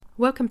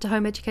Welcome to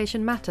Home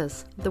Education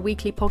Matters, the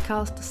weekly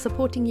podcast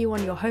supporting you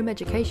on your home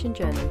education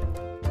journey.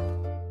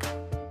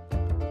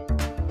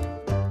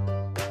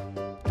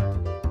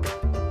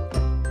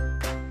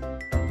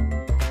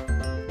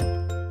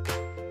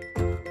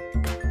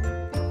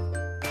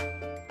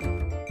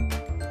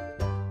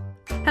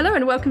 Hello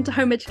and welcome to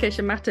Home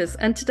Education Matters.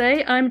 And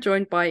today I'm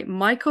joined by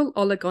Michael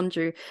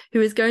Olagunju, who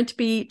is going to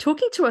be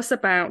talking to us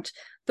about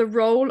the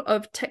role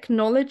of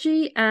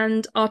technology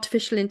and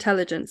artificial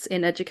intelligence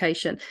in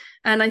education.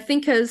 And I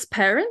think as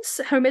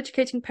parents, home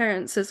educating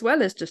parents, as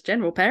well as just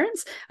general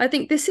parents, I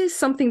think this is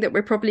something that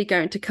we're probably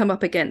going to come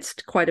up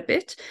against quite a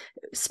bit,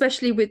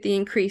 especially with the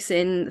increase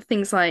in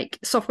things like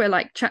software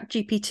like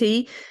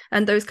ChatGPT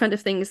and those kind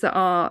of things that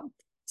are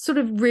sort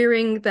of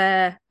rearing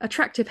their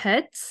attractive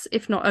heads,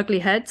 if not ugly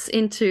heads,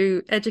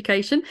 into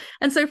education.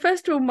 And so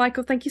first of all,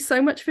 Michael, thank you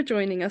so much for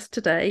joining us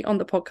today on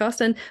the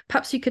podcast. And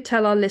perhaps you could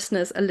tell our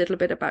listeners a little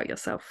bit about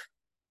yourself.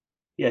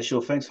 Yeah,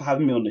 sure. Thanks for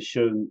having me on the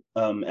show,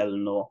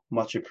 Eleanor.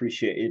 Much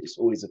appreciated. It's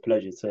always a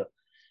pleasure to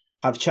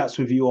have chats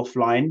with you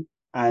offline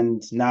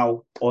and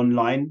now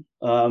online.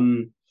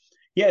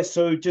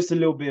 So just a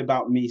little bit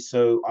about me.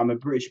 So I'm a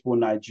British-born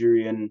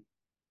Nigerian.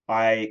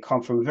 I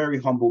come from a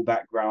very humble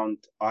background.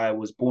 I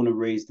was born and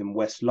raised in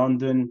West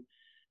London.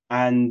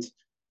 And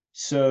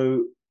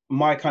so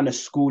my kind of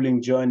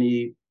schooling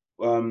journey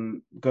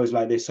goes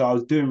like this. So I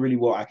was doing really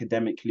well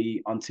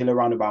academically until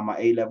around about my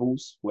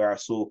A-levels, where I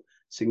saw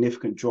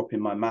significant drop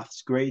in my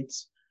maths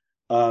grades.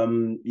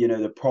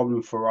 The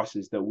problem for us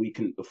is that we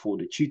couldn't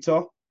afford a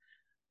tutor.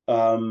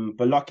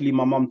 But luckily,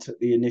 my mum took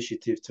the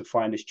initiative to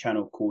find this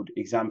channel called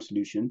Exam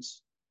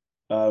Solutions,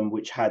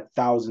 which had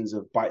thousands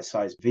of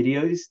bite-sized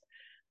videos.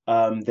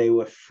 They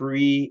were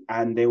free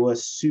and they were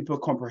super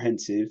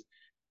comprehensive.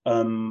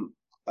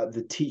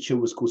 The teacher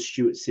was called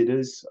Stuart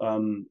Sidders.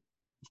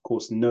 Of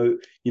course,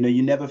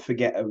 you never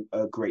forget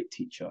a great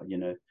teacher,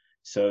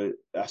 So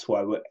that's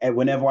why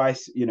whenever I,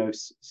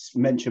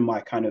 mention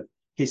my kind of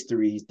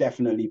history, he's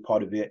definitely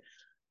part of it.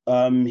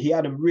 He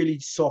had a really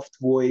soft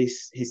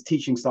voice. His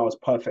teaching style was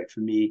perfect for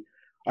me.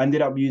 I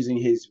ended up using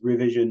his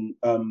revision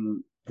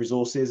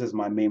resources as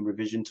my main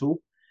revision tool.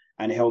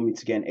 And it helped me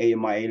to get an A in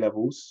my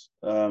A-levels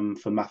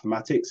for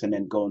mathematics and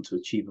then go on to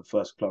achieve a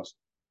first-class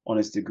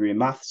honours degree in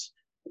maths.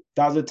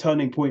 That was a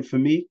turning point for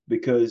me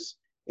because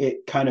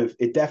it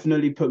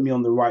definitely put me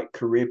on the right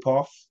career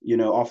path.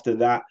 After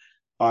that,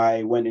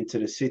 I went into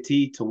the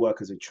city to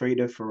work as a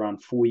trader for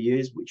around 4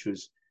 years, which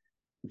was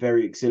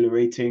very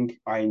exhilarating.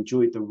 I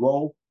enjoyed the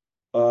role,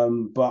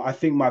 but I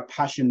think my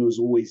passion was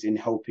always in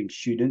helping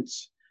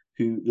students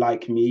who,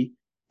 like me,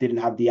 didn't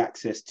have the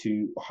access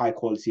to a high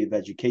quality of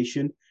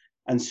education.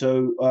 And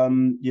so,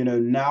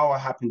 now I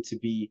happen to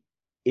be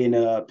in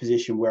a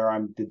position where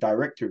I'm the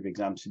director of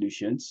Exam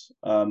Solutions.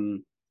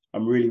 I'm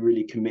really,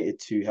 really committed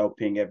to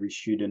helping every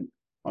student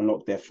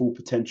unlock their full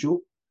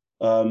potential.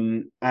 Our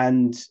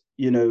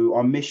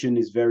mission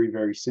is very,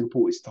 very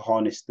simple. It's to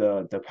harness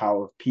the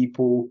power of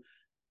people,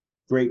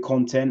 great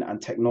content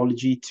and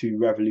technology to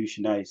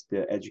revolutionize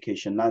the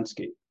education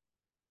landscape.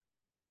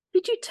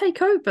 Did you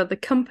take over the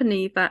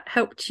company that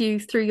helped you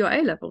through your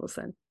A-levels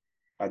then?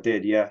 I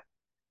did, yeah.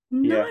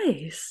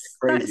 Nice.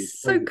 Yeah. That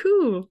is so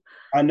cool.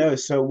 I know.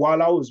 So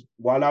while I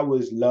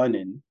was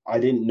learning, I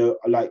didn't know,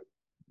 like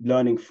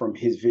learning from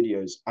his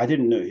videos, I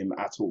didn't know him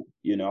at all.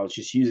 I was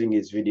just using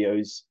his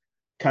videos,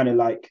 kind of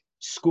like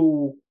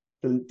school.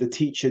 The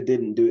teacher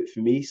didn't do it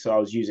for me. So I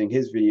was using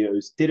his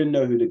videos, didn't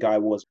know who the guy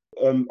was.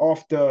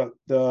 After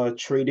the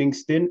trading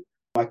stint,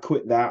 I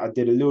quit that. I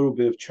did a little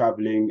bit of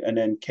traveling and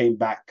then came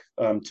back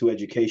to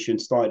education,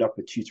 started up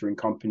a tutoring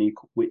company,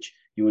 which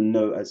you will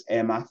know as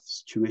Air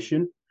Maths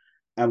Tuition.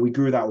 And we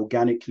grew that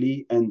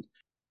organically. And,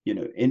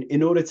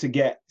 in order to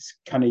get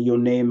kind of your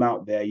name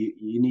out there,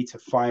 you need to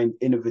find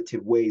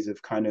innovative ways of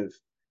kind of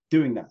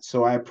doing that.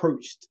 So I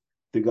approached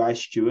the guy,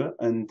 Stuart,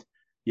 and,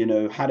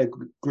 had a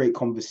great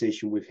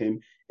conversation with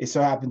him. It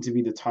so happened to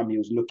be the time he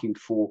was looking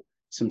for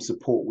some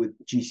support with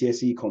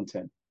GCSE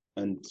content.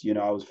 And,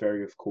 I was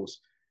very, of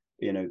course,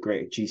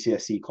 great at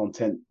GCSE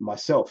content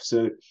myself.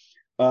 So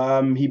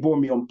he brought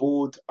me on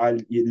board. I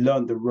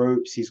learned the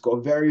ropes. He's got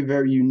a very,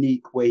 very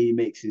unique way he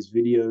makes his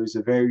videos,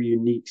 a very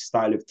unique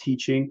style of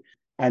teaching.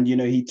 And,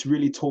 he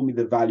really taught me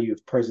the value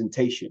of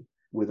presentation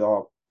with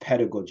our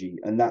pedagogy.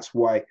 And that's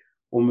why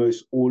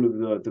almost all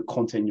of the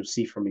content you'll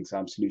see from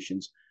Exam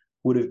Solutions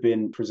would have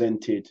been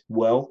presented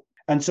well.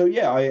 And so,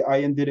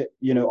 I ended it,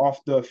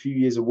 after a few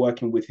years of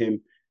working with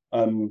him,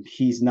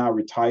 he's now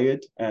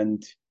retired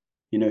and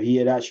he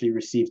had actually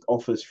received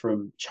offers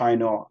from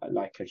China at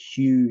like a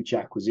huge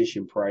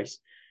acquisition price,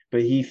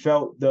 but he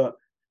felt that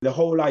the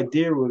whole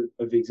idea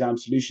of Exam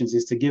Solutions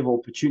is to give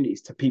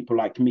opportunities to people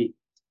like me.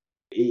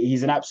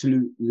 He's an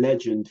absolute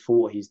legend for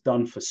what he's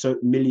done for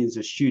millions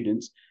of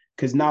students,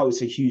 because now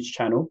it's a huge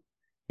channel.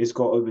 It's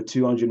got over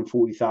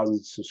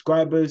 240,000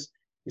 subscribers.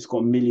 It's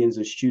got millions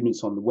of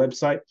students on the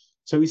website.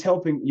 So he's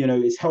helping,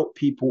 it's helped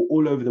people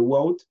all over the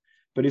world,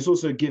 but it's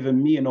also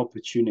given me an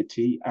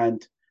opportunity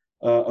and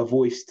a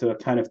voice to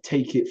kind of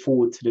take it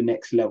forward to the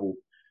next level.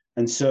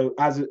 And so,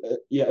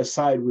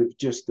 aside with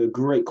just the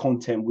great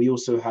content, we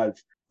also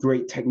have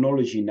great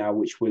technology now,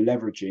 which we're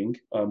leveraging.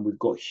 We've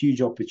got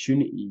huge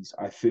opportunities,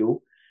 I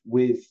feel.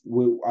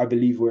 I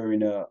believe we're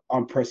in an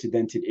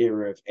unprecedented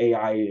era of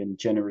AI and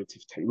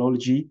generative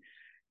technology.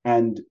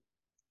 And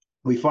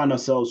we find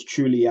ourselves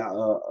truly at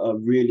a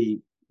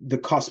really the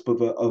cusp of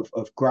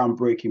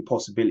groundbreaking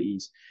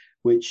possibilities,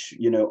 which,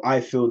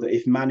 I feel that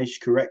if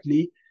managed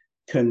correctly,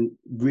 can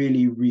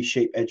really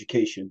reshape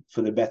education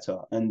for the better.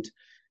 And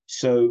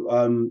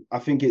so I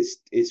think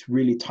it's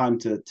really time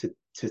to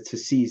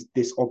seize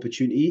this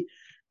opportunity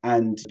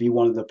and be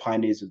one of the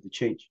pioneers of the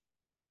change.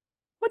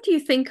 What do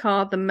you think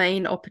are the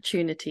main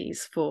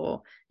opportunities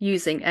for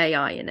using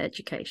AI in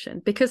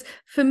education? Because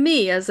for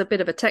me, as a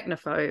bit of a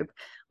technophobe,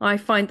 I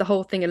find the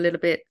whole thing a little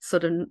bit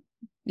sort of,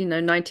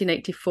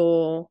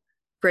 1984,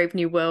 Brave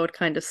New World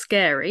kind of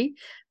scary.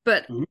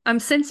 But I'm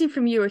sensing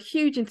from you a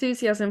huge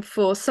enthusiasm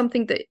for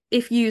something that,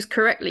 if used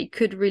correctly,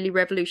 could really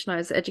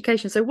revolutionize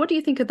education. So what do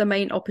you think are the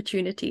main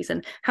opportunities,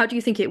 and how do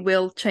you think it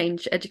will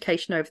change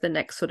education over the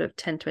next sort of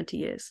 10, 20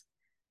 years?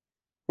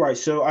 Right.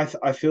 So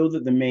I feel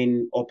that the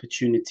main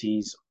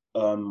opportunities,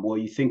 well,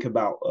 you think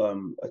about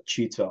a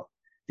tutor,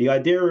 the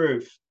idea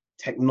of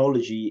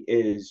technology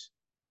is,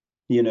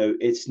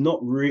 it's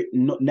not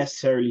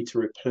necessarily to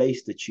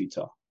replace the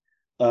tutor,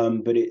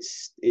 but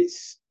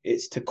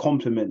it's to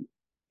complement,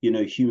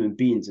 human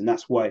beings. And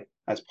that's why,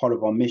 as part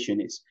of our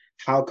mission, it's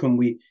how can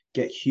we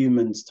get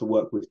humans to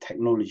work with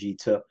technology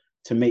to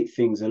make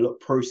things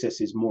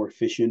processes more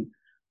efficient,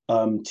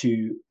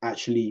 to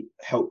actually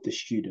help the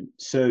student.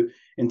 So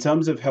in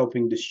terms of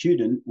helping the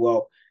student,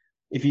 well,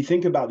 if you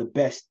think about the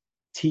best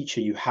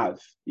teacher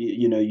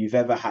you've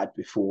ever had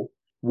before,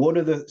 what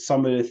are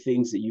some of the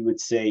things that you would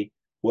say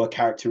were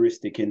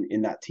characteristic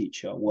in that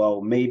teacher?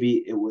 Well,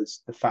 maybe it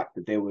was the fact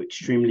that they were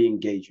extremely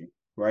engaging,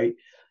 right?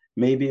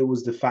 Maybe it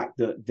was the fact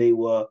that they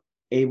were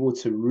able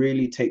to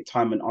really take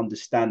time and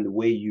understand the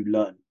way you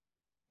learn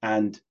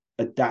and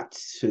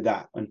adapt to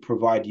that and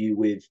provide you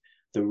with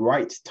the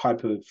right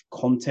type of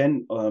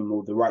content,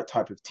 or the right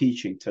type of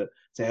teaching to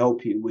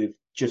help you with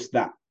just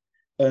that.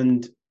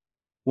 And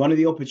one of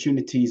the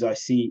opportunities I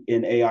see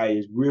in AI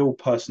is real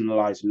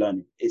personalized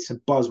learning. It's a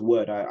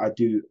buzzword. I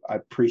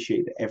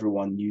appreciate that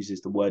everyone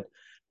uses the word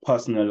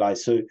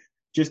personalized. So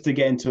just to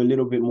get into a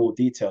little bit more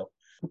detail,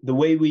 the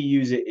way we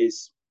use it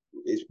is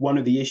one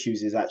of the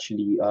issues is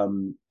actually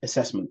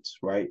assessments,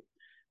 right?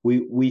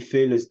 We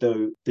feel as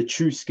though the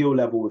true skill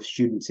level of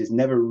students is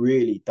never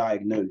really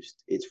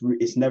diagnosed.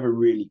 It's never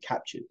really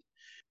captured,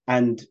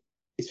 and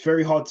it's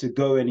very hard to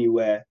go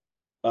anywhere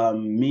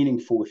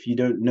meaningful if you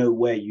don't know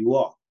where you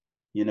are,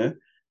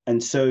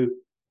 And so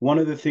one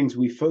of the things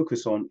we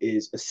focus on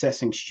is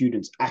assessing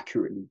students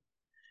accurately,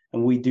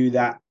 and we do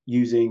that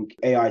using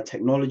AI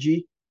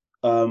technology.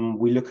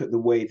 We look at the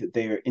way that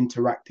they are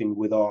interacting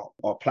with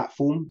our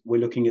platform. We're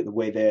looking at the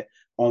way they're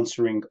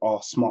answering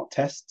our smart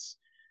tests.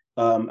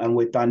 And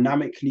we're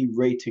dynamically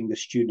rating the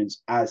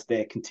students as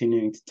they're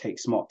continuing to take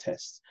smart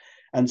tests.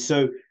 And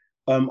so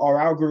our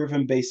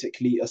algorithm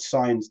basically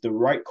assigns the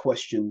right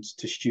questions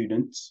to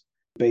students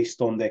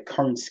based on their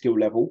current skill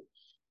level.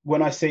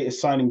 When I say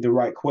assigning the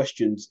right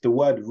questions, the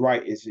word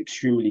right is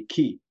extremely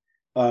key.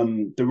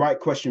 The right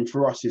question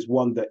for us is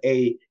one that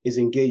A, is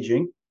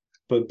engaging,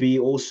 but B,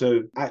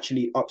 also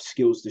actually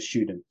upskills the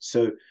student.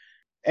 So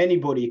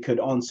anybody could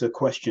answer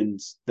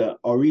questions that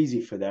are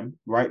easy for them,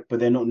 right? But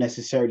they're not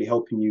necessarily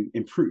helping you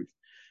improve.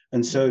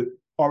 And so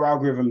our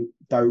algorithm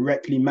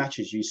directly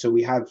matches you. So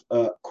we have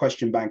a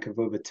question bank of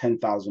over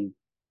 10,000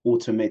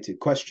 automated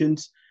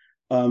questions.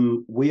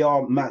 We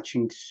are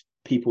matching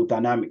people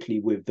dynamically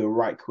with the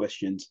right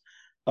questions.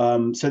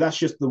 So that's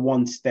just the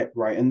one step,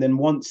 right? And then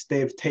once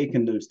they've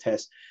taken those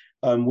tests,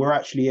 we're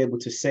actually able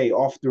to say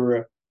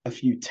after a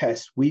few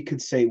tests, we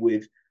could say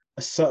with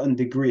a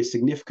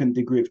significant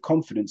degree of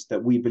confidence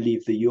that we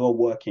believe that you're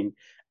working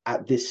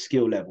at this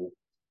skill level,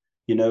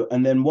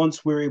 and then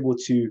once we're able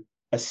to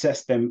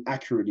assess them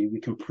accurately, we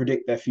can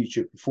predict their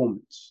future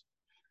performance.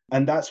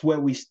 And that's where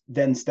we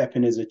then step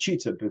in as a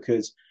tutor,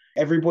 because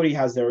everybody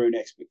has their own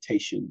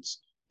expectations.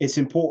 It's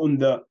important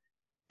that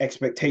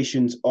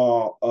expectations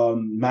are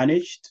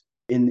managed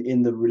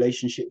in the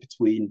relationship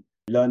between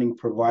learning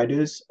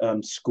providers,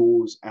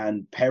 schools,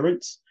 and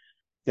parents.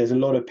 There's a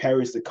lot of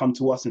parents that come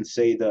to us and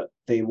say that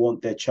they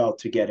want their child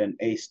to get an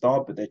A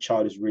star, but their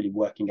child is really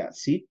working at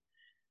C.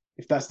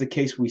 If that's the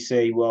case, we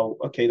say, well,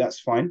 okay, that's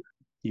fine.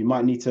 You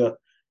might need to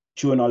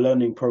join our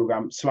learning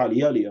program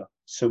slightly earlier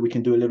so we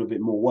can do a little bit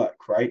more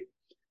work, right?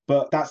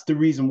 But that's the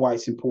reason why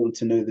it's important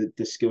to know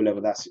the skill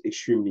level. That's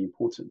extremely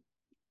important.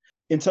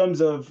 In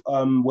terms of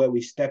where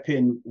we step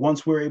in,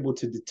 once we're able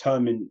to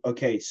determine,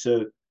 okay,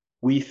 so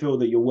we feel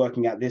that you're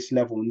working at this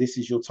level and this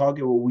is your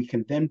target, well, we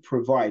can then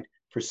provide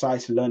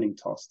precise learning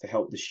tasks to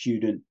help the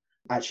student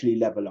actually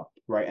level up,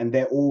 right? And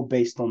they're all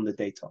based on the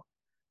data.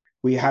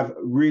 We have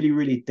really,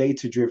 really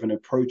data-driven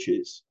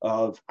approaches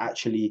of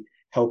actually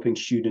helping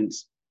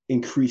students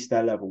increase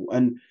their level.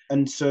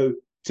 And so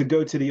to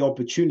go to the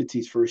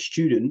opportunities for a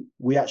student,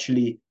 we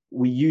actually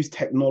we use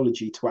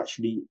technology to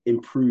actually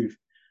improve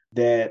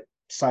their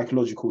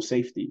psychological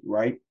safety,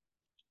 right?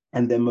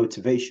 And their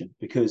motivation.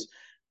 Because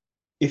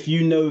if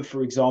you know,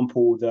 for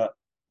example, that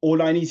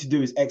all I need to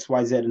do is X,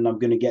 Y, Z, and I'm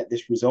going to get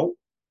this result,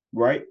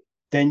 right?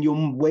 Then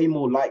you're way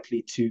more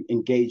likely to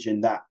engage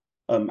in that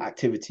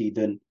activity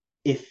than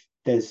if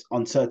there's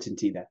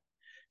uncertainty there.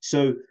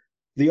 So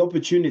the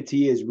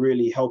opportunity is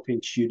really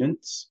helping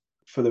students,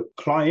 for the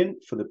client,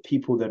 for the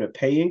people that are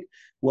paying.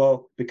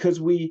 Well, because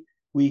we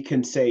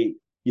can say,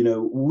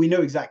 we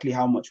know exactly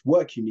how much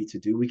work you need to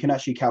do. We can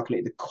actually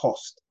calculate the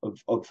cost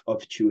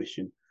of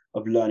tuition,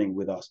 of learning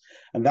with us.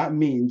 And that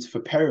means for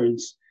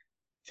parents,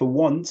 for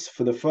once,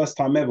 for the first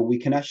time ever, we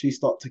can actually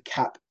start to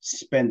cap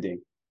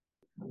spending.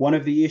 One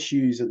of the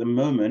issues at the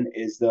moment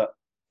is that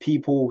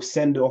people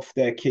send off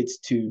their kids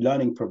to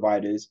learning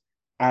providers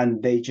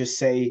and they just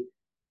say,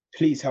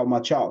 please help my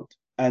child.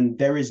 And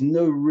there is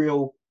no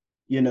real,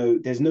 there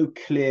are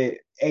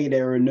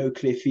no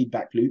clear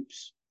feedback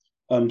loops.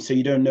 So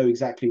you don't know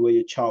exactly where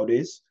your child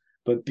is.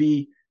 But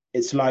B,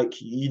 it's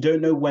like you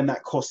don't know when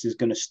that cost is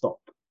going to stop.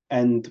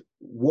 And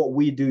what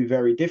we do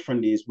very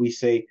differently is we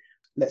say,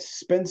 let's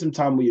spend some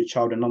time with your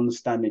child and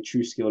understand their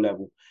true skill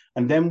level.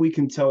 And then we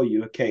can tell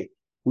you, okay,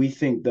 we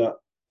think that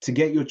to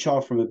get your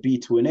child from a B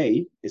to an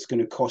A, it's going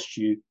to cost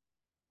you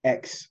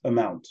X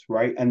amount,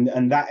 right?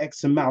 And that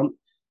X amount,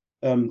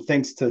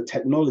 thanks to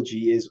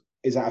technology, is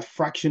at a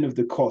fraction of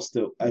the cost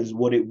as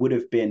what it would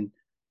have been,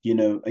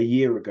 a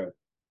year ago.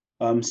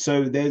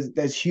 So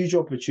there's huge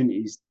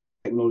opportunities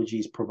technology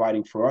is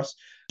providing for us.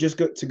 Just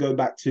to go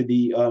back to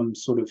the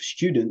sort of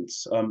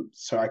students.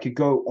 So I could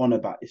go on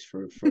about this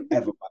for forever,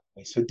 by the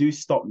way. So do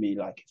stop me,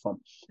 like, if I'm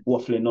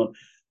waffling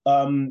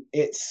on.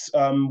 It's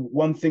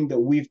one thing that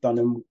we've done,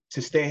 and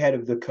to stay ahead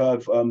of the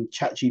curve,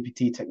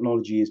 ChatGPT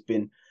technology has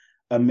been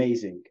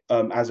amazing.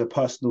 As a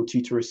personal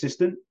tutor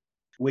assistant,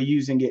 we're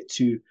using it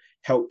to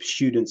help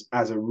students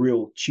as a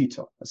real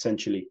tutor,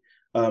 essentially,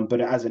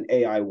 but as an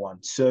AI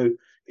one. So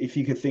if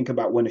you could think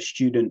about when a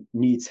student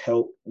needs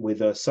help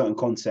with a certain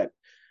concept,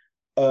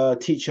 a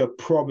teacher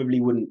probably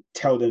wouldn't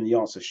tell them the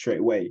answer straight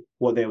away.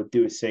 What they would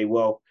do is say,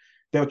 well,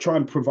 they'll try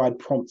and provide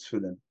prompts for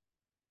them.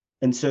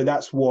 And so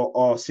that's what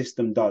our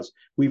system does.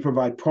 We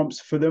provide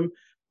prompts for them.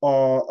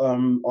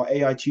 Our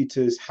AI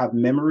tutors have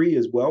memory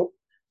as well.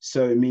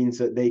 So it means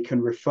that they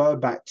can refer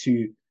back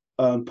to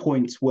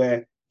points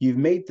where you've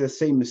made the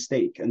same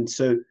mistake. And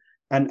so,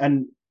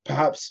 and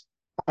perhaps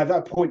at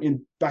that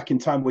point back in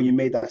time where you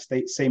made that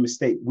same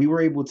mistake, we were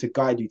able to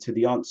guide you to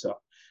the answer.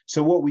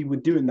 So what we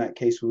would do in that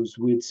case was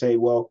we'd say,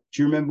 well,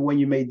 do you remember when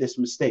you made this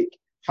mistake?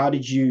 How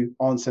did you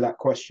answer that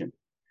question?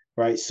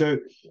 Right. So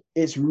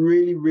it's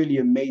really, really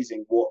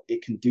amazing what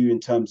it can do in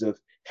terms of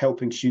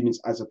helping students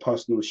as a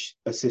personal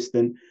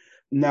assistant.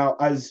 Now,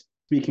 as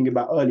speaking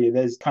about earlier,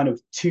 there's kind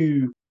of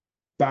two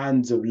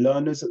bands of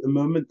learners at the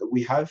moment that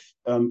we have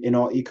in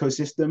our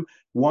ecosystem.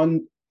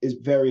 One is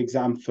very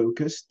exam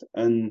focused,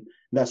 and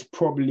that's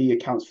probably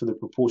accounts for the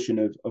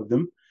proportion of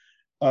them.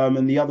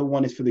 And the other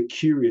one is for the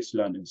curious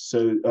learners.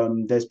 So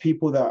there's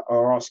people that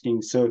are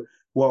asking, so,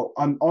 well,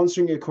 I'm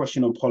answering a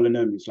question on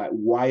polynomials, like,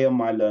 why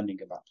am I learning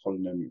about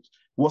polynomials?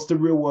 What's the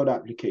real world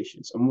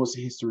applications and what's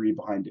the history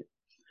behind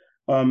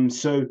it?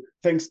 So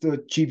thanks to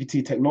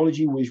GPT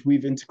technology, which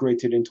we've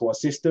integrated into our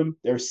system,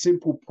 there are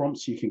simple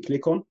prompts you can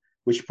click on,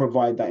 which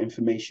provide that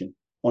information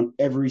on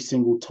every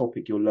single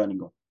topic you're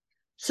learning on.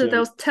 So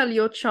they'll tell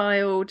your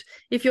child,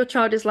 if your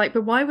child is like,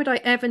 but why would I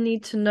ever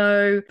need to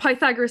know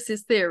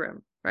Pythagoras's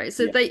theorem? Right.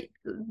 So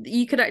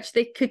yeah.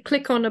 they could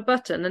click on a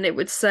button and it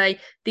would say,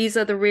 these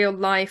are the real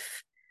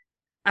life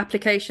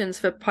applications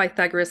for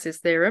Pythagoras's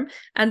theorem.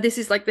 And this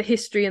is like the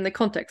history and the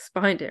context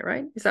behind it,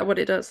 right? Is that what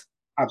it does?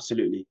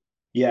 Absolutely.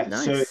 Yeah.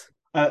 Nice. So,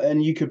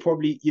 and you could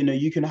probably,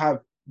 you can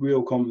have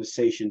real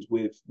conversations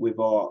with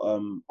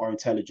our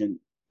intelligent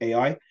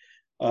AI.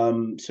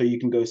 So you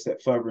can go a step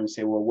further and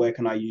say, well, where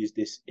can I use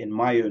this in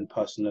my own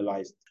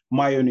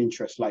my own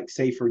interest? Like,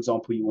 say, for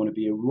example, you want to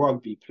be a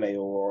rugby player,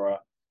 or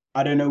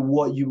I don't know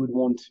what you would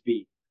want to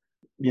be.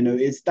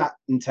 It's that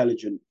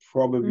intelligent,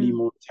 probably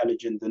more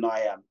intelligent than I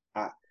am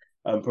at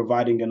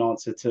providing an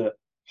answer to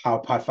how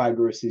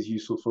Pythagoras is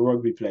useful for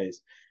rugby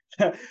players.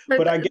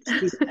 But I guess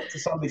to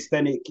some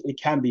extent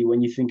it can be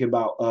when you think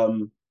about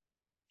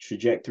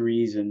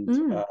trajectories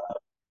and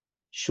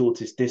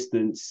shortest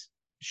distances.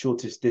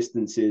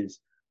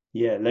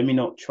 Yeah, let me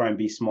not try and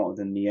be smarter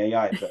than the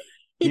AI, but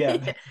yeah.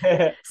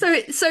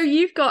 So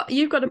you've got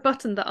a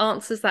button that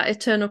answers that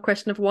eternal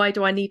question of why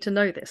do I need to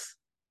know this?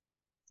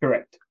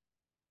 Correct.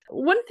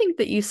 One thing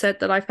that you said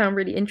that I found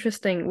really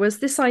interesting was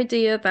this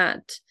idea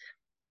that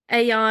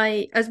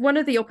AI, as one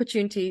of the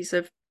opportunities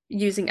of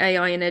using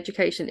AI in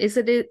education is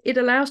that it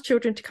allows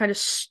children to kind of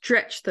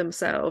stretch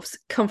themselves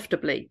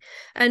comfortably.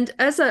 And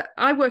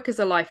I work as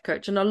a life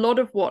coach, and a lot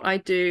of what I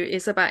do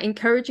is about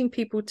encouraging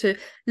people to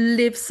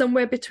live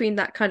somewhere between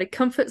that kind of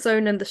comfort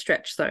zone and the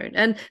stretch zone.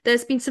 And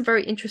there's been some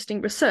very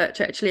interesting research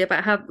actually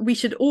about how we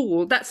should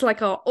all, that's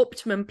like our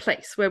optimum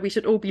place where we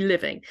should all be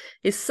living,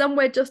 is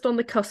somewhere just on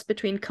the cusp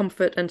between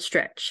comfort and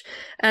stretch.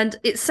 And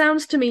it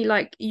sounds to me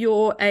like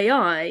your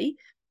AI,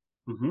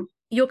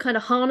 you're kind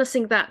of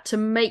harnessing that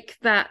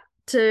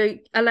to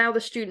allow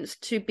the students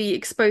to be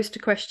exposed to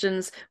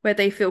questions where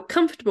they feel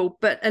comfortable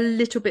but a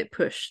little bit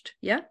pushed.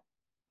 Yeah,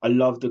 I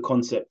love the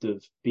concept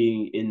of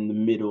being in the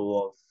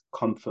middle of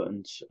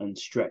comfort and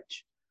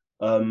stretch.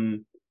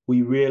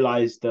 We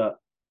realized that,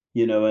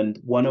 and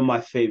one of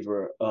my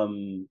favorite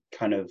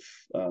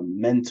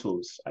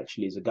mentors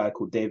actually is a guy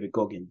called David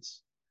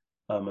Goggins.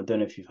 I don't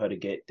know if you've heard of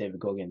David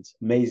Goggins.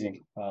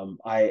 Amazing.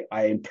 I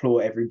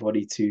implore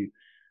everybody to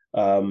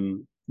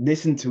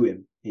listen to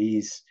him.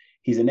 He's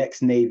an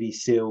ex-Navy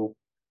SEAL.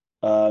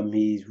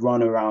 He's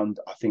run around,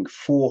 I think,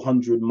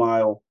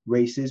 400-mile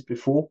races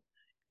before.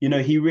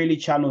 He really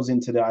channels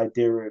into the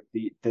idea of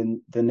the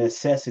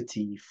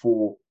necessity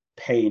for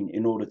pain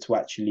in order to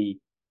actually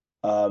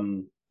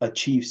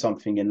achieve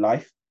something in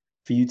life,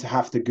 for you to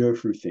have to go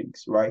through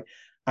things, right?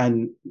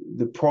 And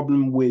the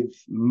problem with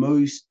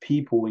most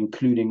people,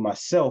 including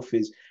myself,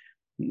 is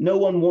no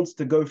one wants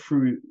to go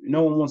through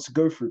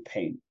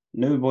pain.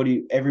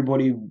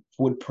 Everybody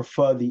would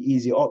prefer the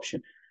easier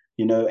option.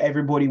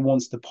 Everybody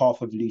wants the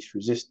path of least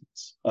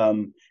resistance.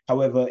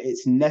 However,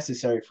 it's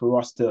necessary for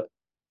us to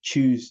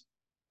choose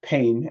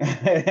pain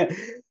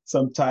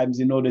sometimes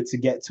in order to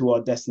get to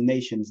our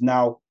destinations.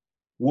 Now,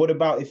 what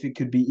about if it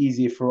could be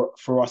easier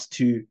for us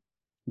to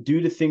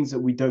do the things that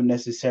we don't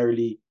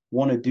necessarily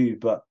want to do,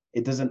 but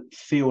it doesn't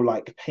feel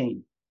like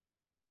pain?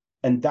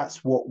 And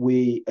that's what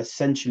we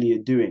essentially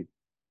are doing.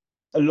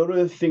 A lot of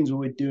the things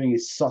we're doing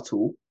is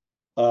subtle,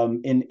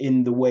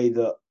 in the way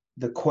that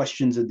the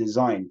questions are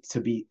designed to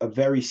be a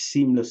very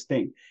seamless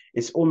thing.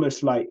 It's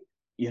almost like,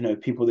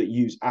 people that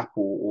use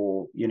Apple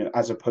or,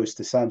 as opposed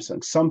to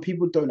Samsung. Some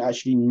people don't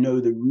actually know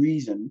the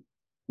reason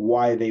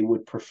why they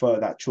would prefer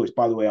that choice.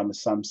 By the way, I'm a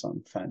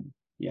Samsung fan.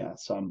 Yeah,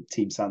 so I'm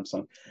Team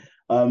Samsung.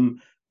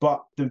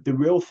 But the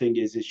real thing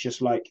is, it's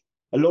just like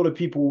a lot of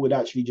people would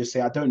actually just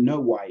say, I don't know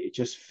why, it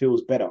just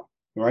feels better,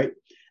 right?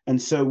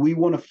 And so we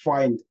want to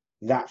find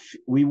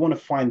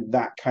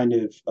that kind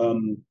of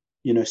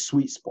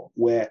sweet spot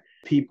where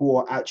people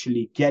are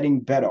actually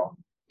getting better,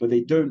 but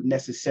they don't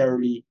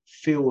necessarily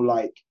feel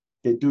like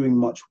they're doing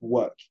much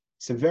work.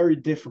 It's a very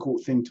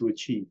difficult thing to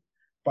achieve,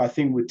 but I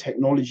think with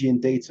technology and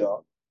data,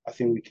 I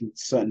think we can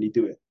certainly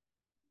do it.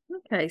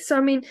 Okay, so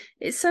I mean,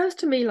 it sounds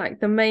to me like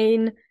the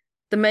main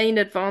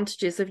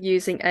advantages of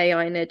using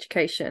AI in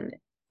education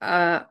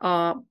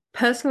are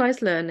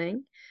personalized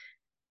learning,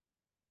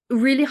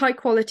 really high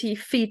quality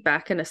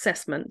feedback and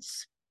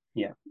assessments.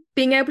 Yeah.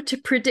 Being able to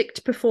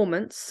predict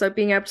performance, so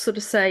being able to sort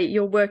of say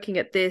you're working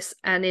at this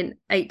and in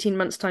 18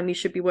 months' time you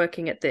should be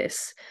working at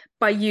this,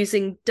 by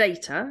using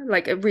data,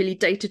 like a really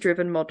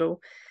data-driven model,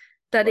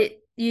 that right.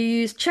 You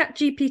use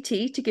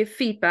ChatGPT to give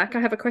feedback.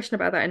 I have a question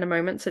about that in a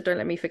moment, so don't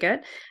let me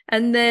forget.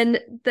 And then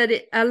that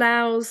it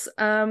allows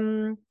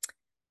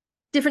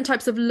different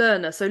types of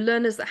learners, so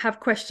learners that have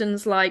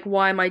questions like,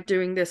 why am I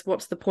doing this?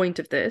 What's the point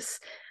of this?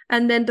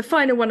 And then the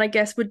final one, I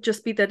guess, would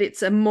just be that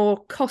it's a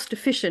more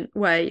cost-efficient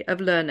way of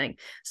learning.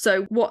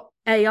 So what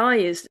AI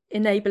is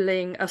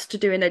enabling us to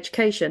do in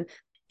education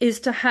is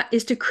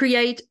to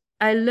create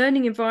a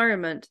learning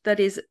environment that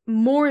is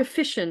more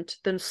efficient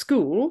than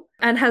school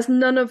and has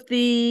none of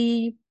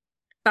the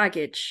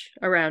baggage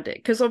around it.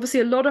 Because obviously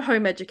a lot of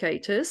home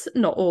educators,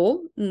 not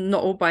all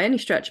by any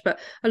stretch,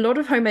 but a lot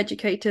of home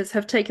educators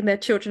have taken their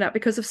children out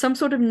because of some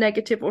sort of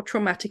negative or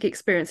traumatic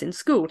experience in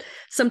school.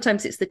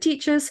 Sometimes it's the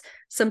teachers,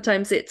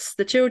 sometimes it's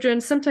the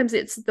children, sometimes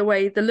it's the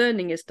way the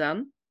learning is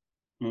done.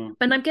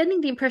 And I'm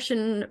getting the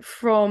impression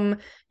from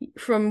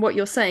what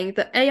you're saying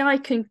that AI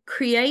can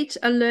create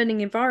a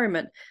learning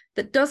environment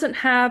that doesn't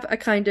have a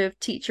kind of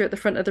teacher at the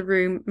front of the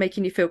room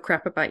making you feel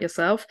crap about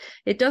yourself.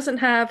 It doesn't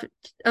have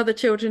other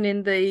children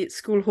in the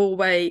school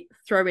hallway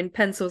throwing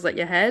pencils at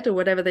your head or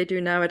whatever they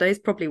do nowadays.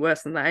 Probably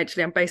worse than that,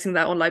 actually. I'm basing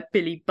that on like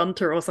Billy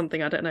Bunter or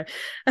something. I don't know.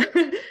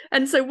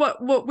 And so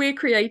what we're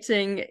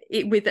creating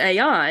with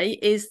AI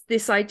is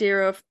this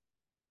idea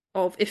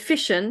of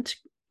efficient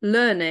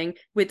learning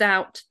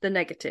without the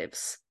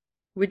negatives.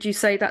 Would you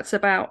say that's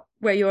about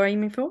where you're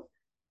aiming for?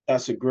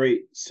 That's a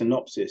great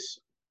synopsis.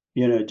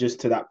 Just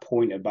to that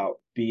point about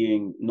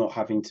not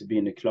having to be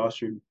in the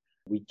classroom.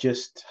 We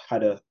just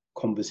had a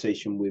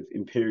conversation with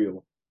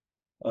Imperial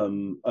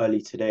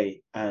early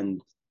today,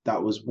 and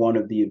that was one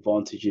of the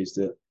advantages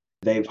that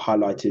they've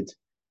highlighted,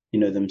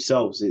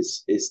 themselves.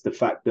 It's the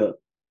fact that,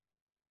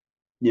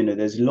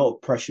 there's a lot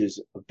of pressures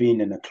of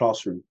being in a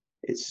classroom.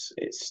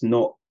 It's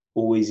not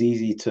always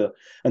easy to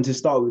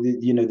start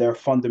with. There are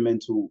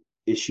fundamental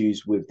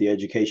issues with the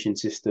education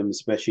system,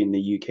 especially in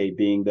the UK,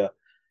 being that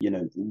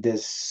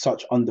there's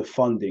such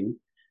underfunding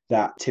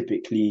that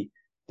typically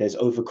there's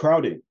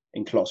overcrowding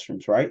in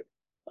classrooms, right?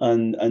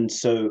 And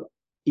so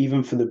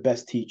even for the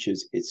best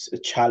teachers, it's a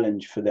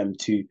challenge for them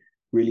to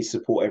really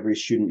support every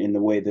student in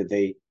the way that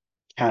they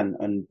can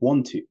and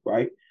want to,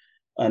 right?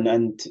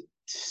 And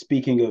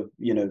speaking of,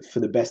 for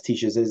the best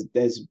teachers,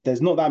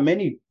 there's not that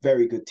many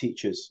very good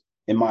teachers,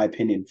 in my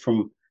opinion,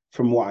 from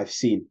what I've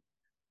seen.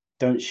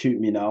 Don't shoot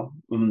me now,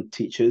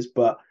 teachers,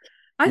 but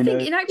I you think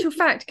know, in actual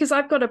fact, because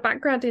I've got a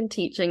background in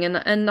teaching,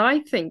 and I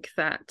think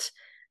that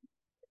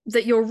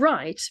you're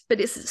right,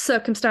 but it's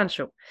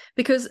circumstantial.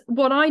 Because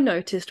what I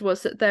noticed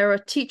was that there are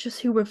teachers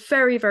who were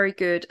very, very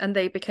good and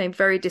they became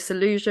very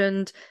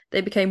disillusioned.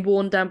 They became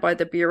worn down by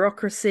the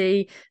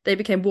bureaucracy. They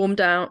became worn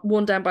down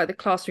by the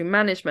classroom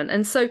management.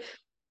 And so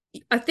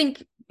I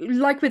think,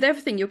 like with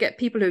everything, you'll get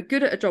people who are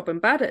good at a job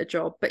and bad at a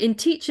job. But in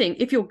teaching,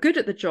 if you're good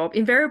at the job,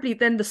 invariably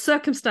then the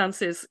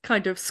circumstances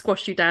kind of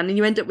squash you down and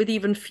you end up with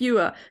even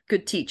fewer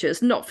good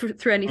teachers, not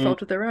through any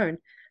fault of their own.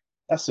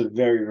 that's a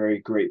very, very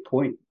great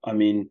point. I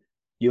mean,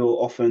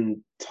 you're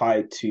often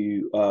tied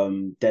to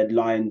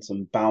deadlines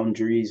and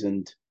boundaries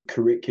and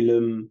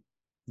curriculum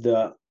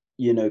that,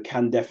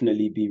 can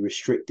definitely be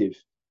restrictive.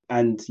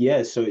 And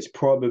yeah, so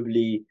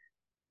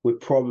we're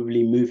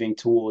probably moving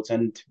towards,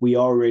 and we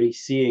are already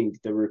seeing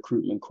the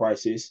recruitment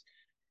crisis.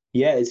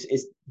 Yeah,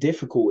 it's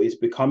difficult. It's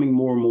becoming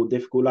more and more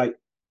difficult. Like,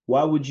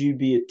 why would you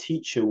be a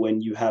teacher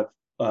when you have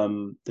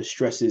the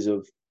stresses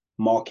of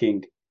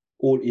marking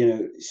all,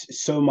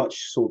 so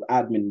much sort of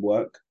admin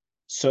work,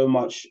 so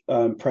much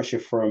pressure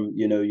from,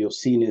 your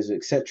seniors,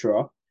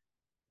 etc.,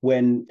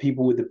 when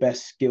people with the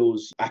best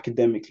skills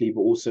academically,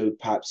 but also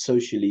perhaps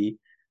socially,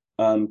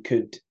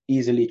 could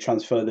easily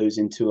transfer those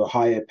into a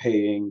higher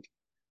paying,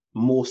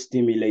 more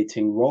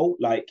stimulating role.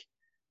 Like,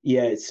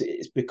 yeah, it's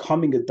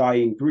becoming a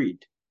dying breed.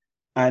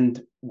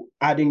 And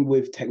adding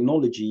with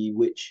technology,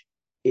 which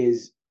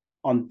is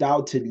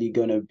undoubtedly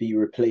going to be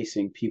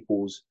replacing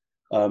people's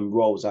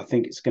roles, I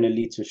think it's going to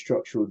lead to a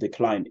structural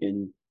decline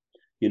in,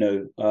 you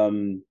know,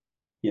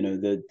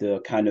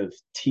 the kind of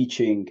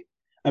teaching,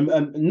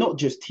 and not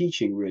just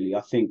teaching really.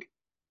 I think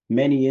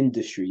many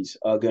industries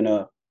are going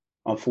to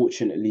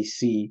unfortunately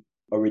see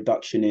a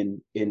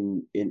reduction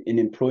in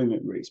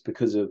employment rates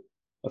because of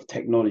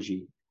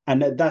technology.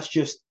 And that's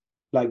just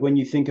like, when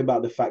you think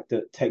about the fact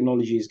that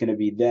technology is going to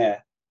be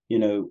there,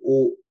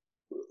 all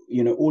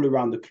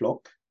around the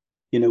clock.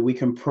 We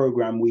can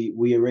program.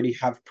 We already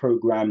have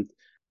programmed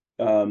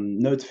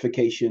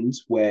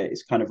notifications where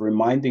it's kind of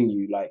reminding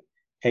you, like,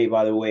 hey,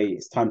 by the way,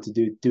 it's time to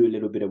do a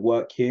little bit of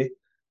work here.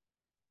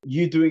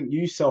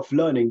 You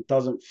self-learning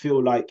doesn't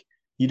feel like,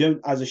 you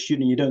don't, as a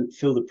student, you don't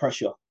feel the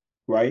pressure,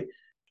 right?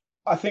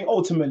 I think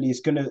ultimately it's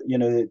gonna,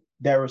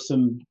 there are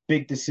some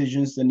big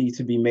decisions that need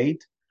to be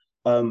made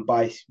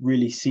by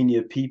really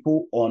senior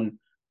people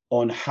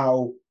on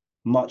how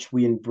much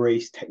we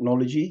embrace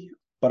technology.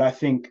 But I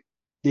think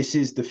this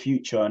is the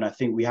future, and I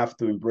think we have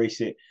to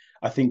embrace it.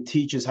 I think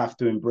teachers have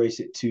to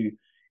embrace it to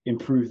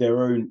improve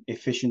their own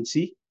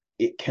efficiency.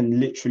 It can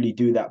literally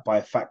do that by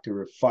a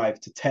factor of 5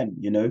 to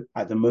 10,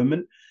 at the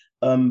moment.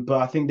 But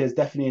I think there's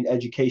definitely an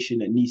education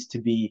that needs to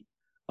be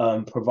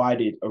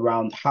provided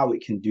around how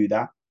it can do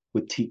that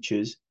with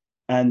teachers.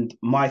 And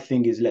my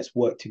thing is, let's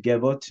work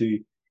together to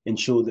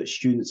ensure that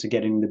students are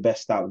getting the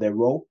best out of their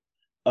role,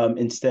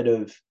 instead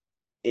of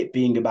it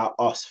being about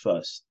us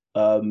first.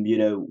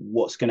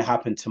 What's going to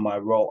happen to my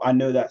role? I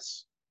know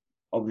that's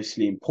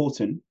obviously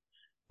important,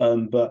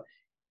 but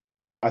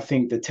I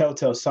think the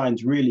telltale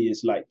signs really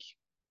is like,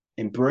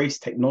 embrace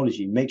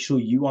technology, make sure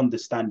you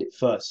understand it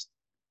first,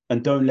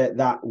 and don't let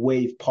that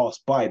wave pass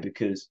by,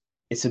 because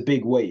it's a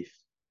big wave.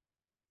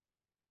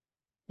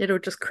 It'll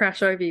just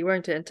crash over you,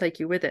 won't it, and take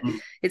you with it. Mm.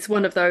 It's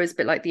one of those,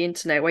 bit like the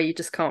internet, where you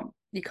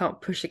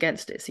can't push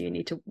against it, so you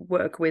need to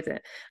work with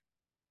it.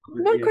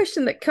 One Yeah.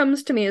 question that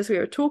comes to me as we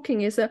were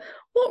talking is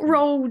what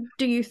role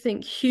do you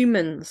think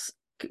humans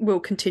will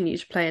continue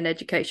to play in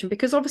education?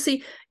 Because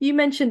obviously you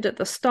mentioned at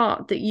the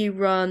start that you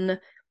run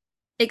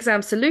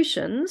Exam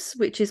Solutions,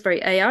 which is very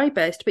AI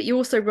based, but you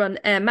also run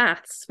Air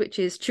Maths, which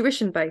is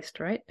tuition based,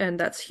 right? And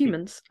that's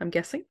humans, I'm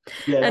guessing.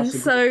 Yeah, And that's a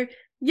good. so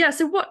yeah,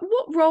 so what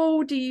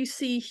role do you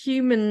see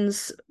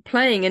humans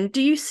playing? And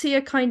do you see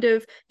a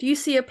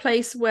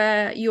place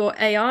where your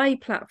AI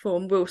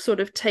platform will sort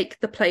of take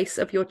the place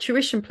of your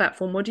tuition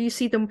platform, or do you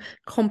see them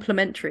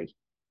complementary?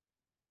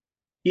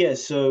 Yeah,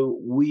 so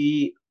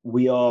we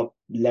are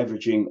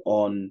leveraging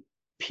on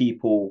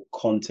people,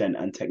 content,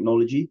 and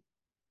technology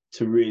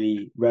to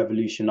really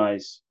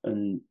revolutionize,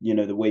 and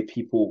the way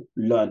people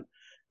learn.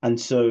 And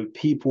so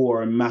people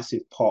are a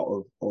massive part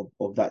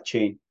of that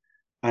chain.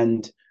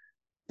 And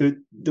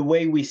the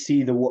way we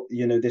see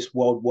this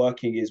world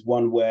working is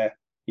one where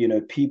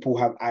people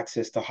have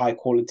access to high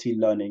quality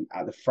learning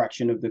at the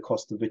fraction of the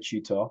cost of a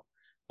tutor,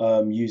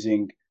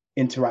 using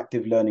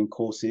interactive learning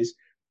courses.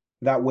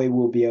 That way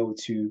we'll be able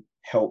to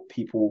help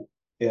people,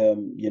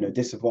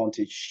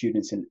 disadvantaged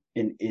students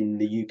in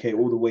the UK,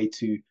 all the way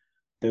to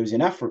those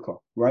in Africa,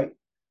 right?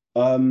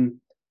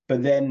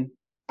 But then,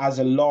 as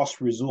a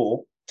last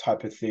resort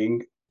type of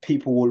thing,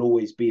 people will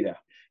always be there.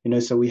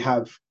 So we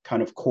have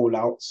kind of call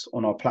outs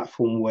on our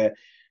platform where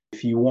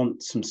if you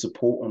want some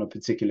support on a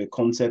particular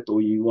concept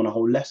or you want a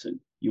whole lesson,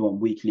 you want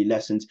weekly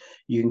lessons,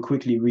 you can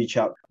quickly reach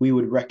out. We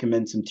would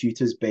recommend some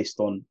tutors based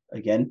on,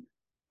 again,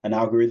 an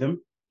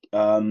algorithm.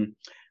 And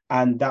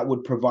that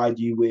would provide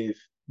you with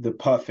the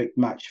perfect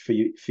match for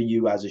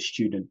you as a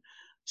student.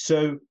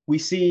 So we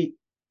see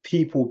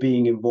people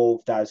being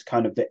involved as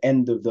kind of the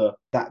end of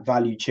that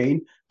value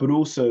chain, but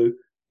also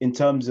in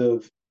terms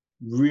of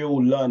real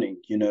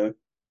learning,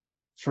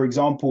 for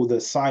example,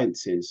 the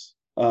sciences,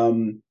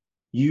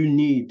 you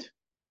need,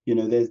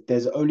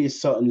 there's only a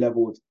certain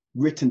level of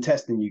written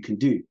testing you can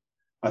do.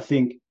 I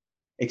think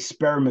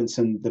experiments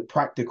and the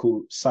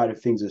practical side of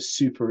things are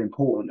super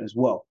important as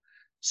well.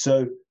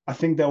 So I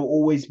think there will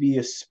always be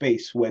a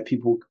space where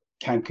people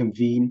can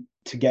convene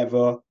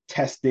together,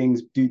 test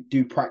things,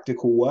 do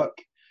practical work.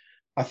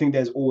 I think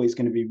there's always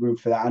going to be room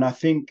for that. And I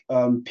think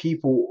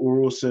people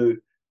are also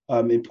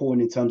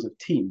important in terms of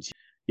teams.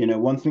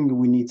 One thing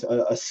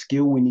that a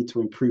skill we need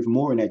to improve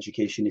more in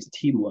education is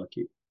teamwork.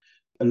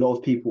 A lot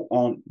of people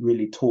aren't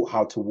really taught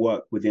how to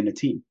work within a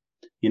team,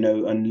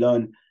 and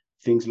learn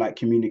things like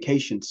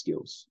communication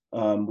skills,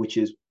 which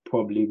is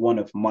probably one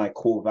of my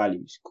core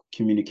values,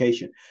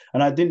 communication.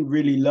 And I didn't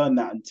really learn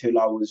that until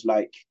I was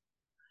like,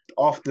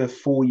 after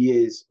 4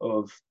 years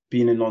of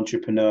being an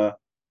entrepreneur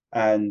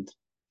and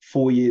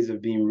 4 years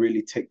of being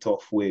really ticked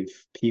off with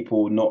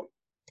people not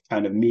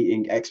kind of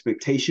meeting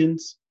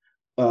expectations,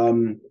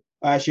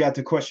 I actually had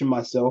to question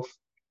myself,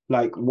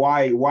 like,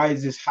 why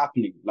is this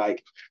happening?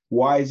 Like,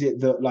 why is it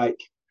that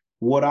like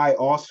what I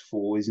asked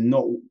for is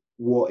not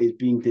what is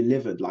being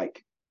delivered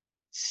like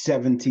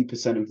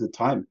 70% of the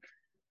time?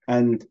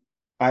 And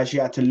I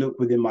actually had to look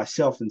within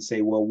myself and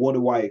say, well, what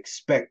do I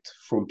expect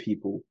from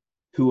people?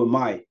 Who am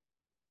I?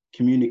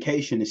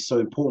 Communication is so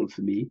important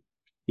for me.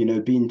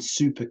 Being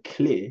super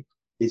clear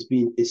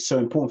is so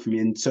important for me.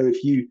 And so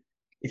if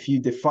you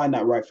define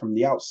that right from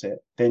the outset,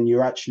 then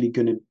you're actually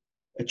going to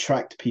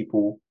attract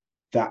people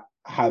that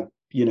have,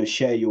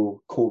 share your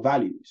core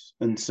values.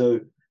 And so,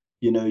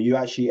 you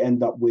actually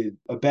end up with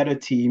a better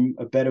team,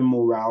 a better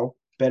morale,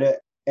 better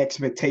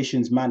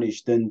expectations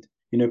managed, and,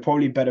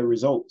 probably better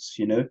results,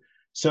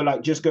 So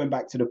like, just going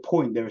back to the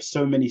point, there are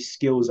so many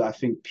skills I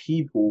think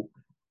people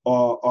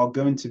are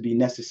going to be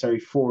necessary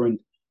for.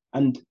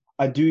 And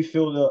I do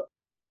feel that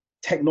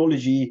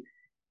technology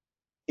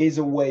is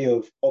a way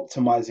of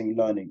optimizing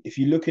learning. If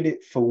you look at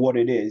it for what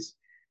it is,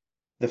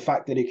 the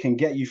fact that it can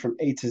get you from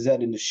A to Z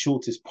in the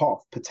shortest path,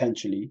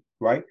 potentially,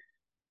 right?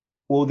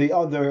 Well, the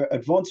other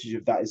advantage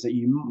of that is that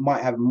you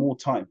might have more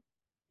time.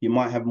 You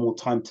might have more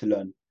time to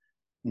learn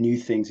new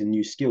things and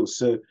new skills.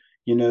 So,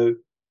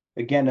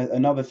 again,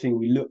 another thing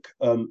we look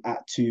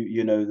at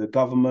to, the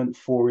government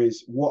for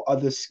is what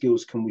other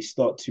skills can we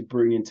start to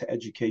bring into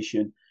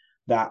education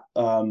that,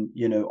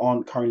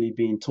 aren't currently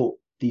being taught.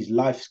 These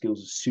life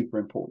skills are super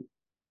important.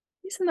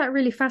 Isn't that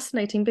really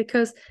fascinating?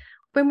 Because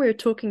when we were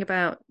talking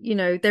about,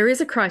 there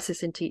is a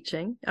crisis in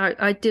teaching.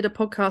 I did a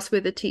podcast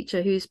with a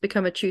teacher who's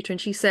become a tutor,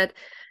 and she said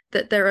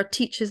that there are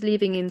teachers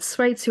leaving in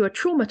swathes who are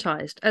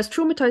traumatized as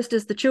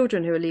the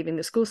children who are leaving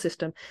the school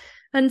system.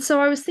 And so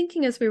I was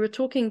thinking as we were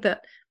talking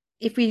that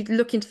if we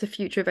look into the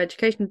future of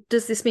education,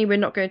 does this mean we're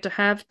not going to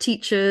have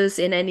teachers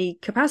in any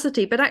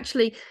capacity? But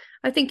actually,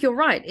 I think you're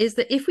right, is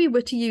that if we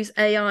were to use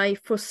AI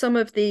for some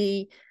of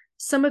the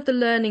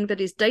learning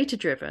that is data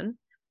driven,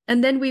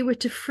 and then we were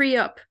to free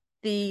up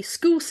the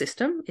school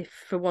system, if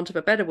for want of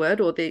a better word,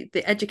 or the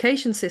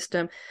education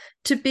system,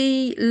 to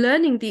be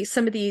learning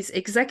some of these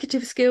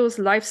executive skills,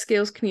 life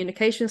skills,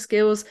 communication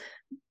skills,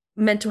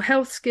 mental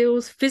health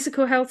skills,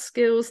 physical health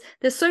skills.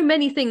 There's so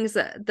many things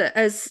that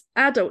as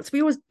adults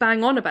we always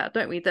bang on about,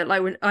 don't we? That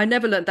like, when I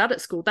never learned that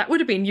at school, that would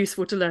have been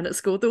useful to learn at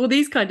school. All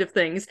these kind of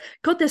things.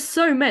 God, there's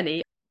so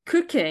many.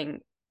 Cooking,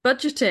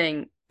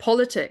 budgeting,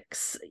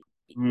 politics,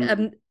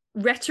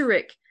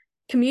 rhetoric,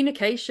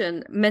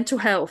 communication, mental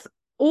health,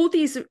 all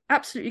these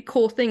absolutely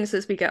core things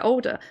as we get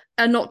older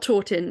are not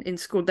taught in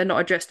school. They're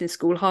not addressed in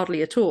school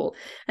hardly at all.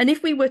 And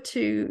if we were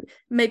to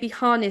maybe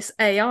harness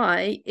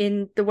AI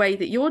in the way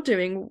that you're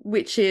doing,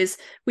 which is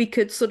we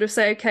could sort of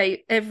say,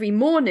 okay, every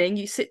morning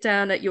you sit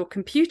down at your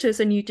computers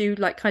and you do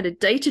like kind of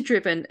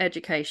data-driven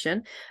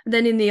education. And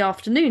then in the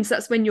afternoons,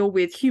 that's when you're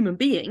with human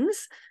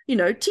beings,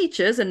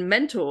 teachers and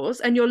mentors,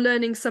 and you're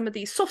learning some of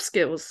these soft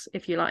skills,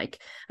 if you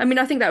like. I mean,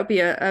 I think that would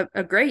be a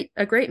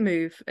great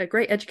move, a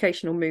great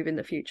educational move in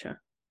the future.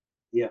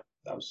 Yeah,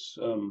 that was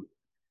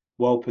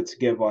well put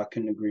together. I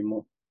couldn't agree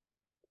more.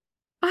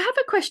 I have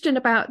a question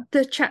about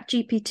the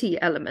ChatGPT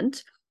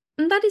element,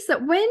 and that is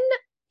that when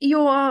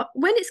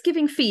it's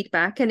giving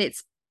feedback and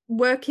it's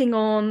working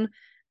on,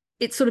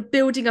 it's sort of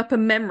building up a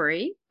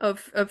memory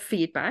of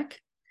feedback,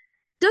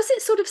 does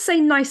it sort of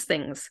say nice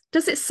things?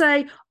 Does it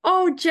say,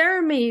 "Oh,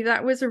 Jeremy,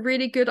 that was a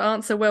really good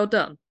answer, well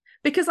done"?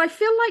 Because I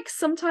feel like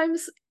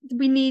sometimes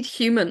we need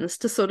humans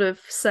to sort of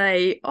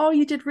say, "Oh,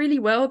 you did really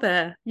well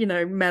there,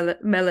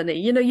 Melanie,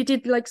 you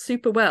did like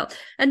super well."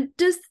 And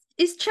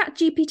is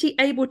ChatGPT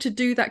able to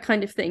do that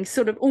kind of thing,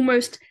 sort of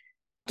almost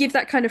give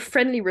that kind of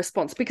friendly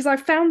response. Because I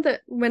found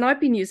that when I've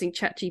been using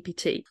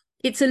ChatGPT,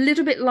 it's a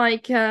little bit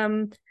like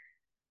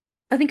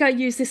I think I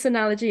use this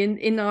analogy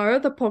in our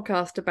other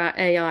podcast about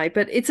AI,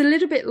 but it's a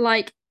little bit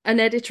like an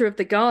editor of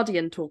The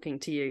Guardian talking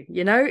to you.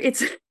 You know,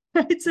 it's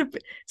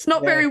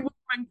not very warm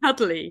and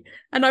cuddly.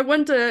 And I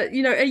wonder, are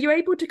you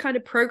able to kind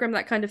of program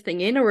that kind of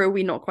thing in, or are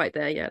we not quite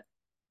there yet?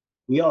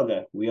 We are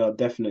there. We are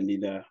definitely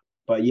there.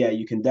 But yeah,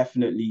 you can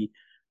definitely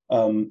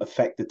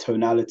affect the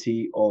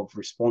tonality of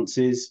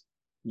responses.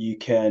 You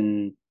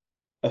can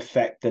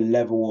affect the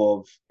level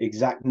of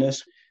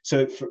exactness.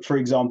 So, for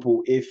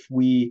example, if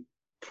we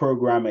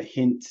program a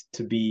hint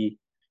to be,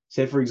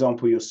 say, for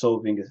example, you're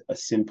solving a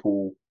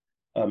simple,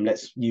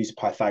 let's use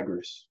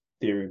Pythagoras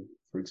theorem,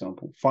 for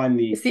example.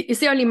 Finally, it's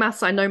the only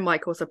maths I know,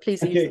 Michael, so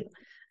please use okay,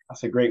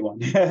 that's a great one.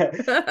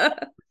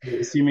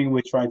 Assuming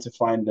we're trying to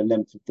find the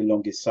length of the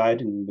longest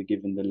side and we're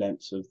given the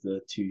lengths of the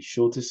two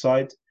shortest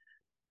sides,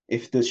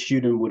 if the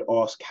student would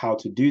ask how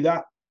to do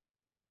that,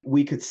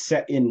 we could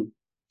set in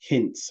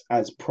hints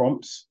as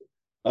prompts,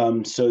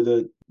 so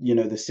that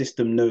the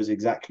system knows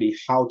exactly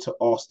how to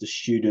ask the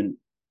student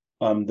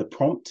the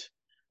prompt.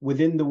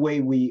 Within the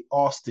way we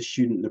ask the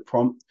student the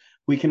prompt,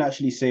 we can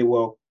actually say,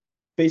 well,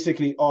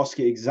 basically ask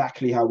it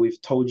exactly how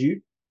we've told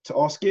you to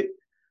ask it.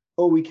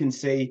 Or we can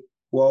say,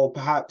 well,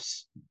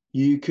 perhaps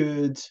you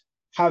could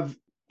have,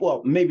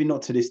 well, maybe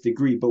not to this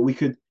degree, but we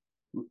could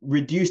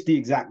reduce the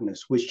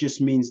exactness, which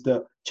just means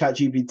that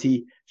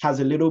ChatGPT has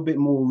a little bit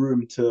more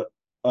room to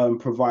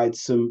provide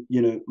some,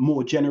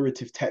 more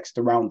generative text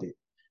around it.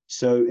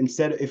 So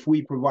instead, if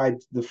we provide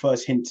the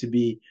first hint to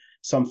be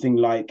something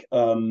like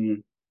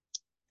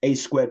a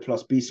squared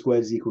plus b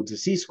squared is equal to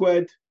c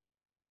squared,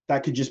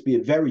 that could just be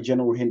a very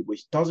general hint,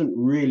 which doesn't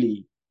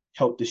really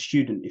help the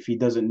student if he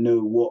doesn't know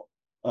what,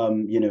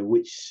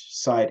 which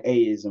side A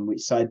is and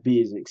which side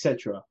B is,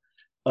 etc.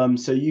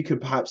 So you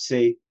could perhaps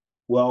say,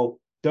 well,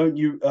 don't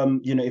you,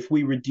 if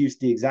we reduce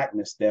the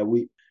exactness there,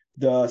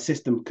 the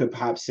system could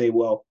perhaps say,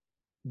 well,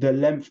 the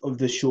length of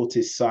the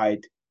shortest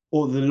side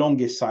or the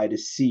longest side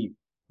is C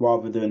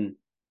rather than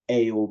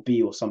A or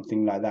B or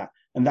something like that.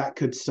 And that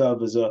could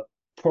serve as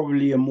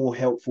probably a more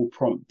helpful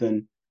prompt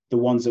than the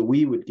ones that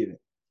we would give it.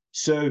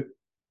 So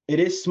it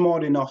is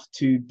smart enough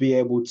to be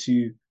able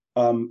to,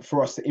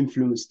 for us to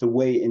influence the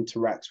way it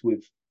interacts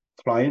with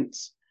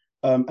clients.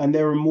 And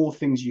there are more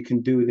things you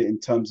can do with it in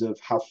terms of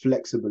how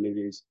flexible it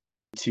is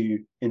to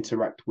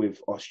interact with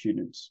our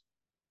students.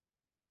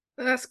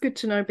 That's good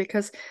to know,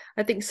 because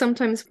I think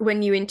sometimes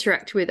when you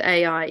interact with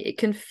AI, it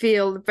can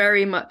feel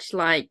very much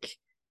like,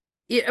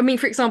 I mean,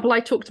 for example, I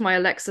talk to my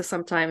Alexa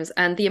sometimes,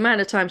 and the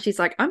amount of times she's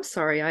like, I'm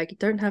sorry, I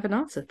don't have an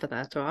answer for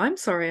that, or I'm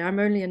sorry, I'm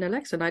only an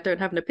Alexa and I don't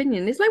have an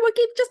opinion. It's like, well,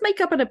 just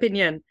make up an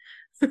opinion.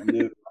 I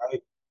know,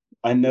 right?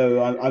 I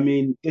know. I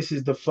mean, this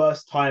is the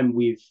first time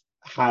we've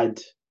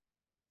had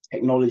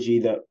technology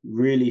that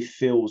really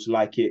feels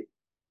like it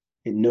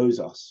knows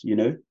us,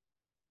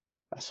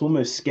 That's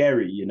almost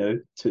scary,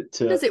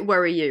 Does it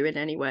worry you in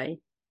any way,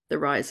 the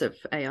rise of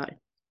AI?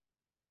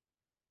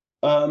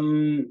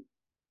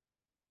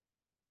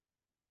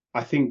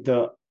 I think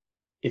that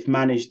if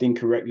managed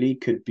incorrectly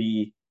could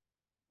be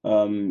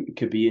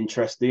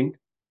interesting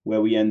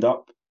where we end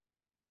up.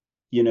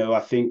 I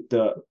think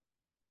that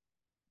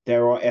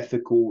there are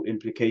ethical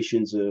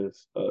implications of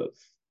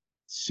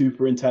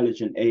super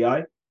intelligent AI.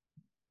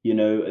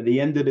 At the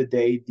end of the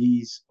day,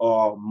 these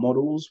are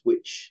models,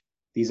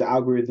 these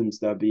are algorithms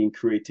that are being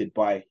created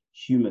by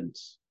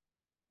humans,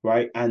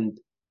 right? And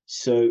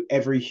so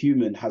every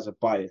human has a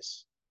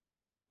bias.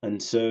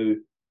 And so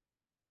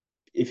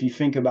if you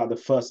think about the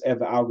first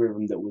ever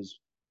algorithm that was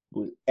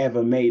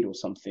ever made or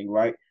something,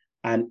 right?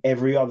 And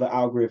every other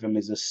algorithm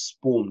is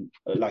spawned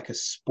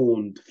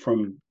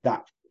from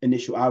that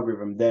initial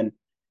algorithm, then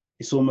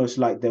it's almost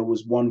like there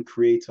was one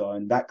creator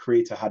and that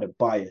creator had a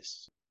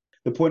bias.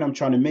 The point I'm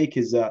trying to make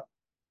is that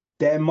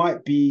there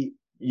might be,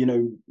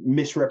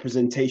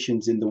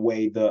 misrepresentations in the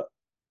way that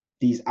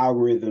these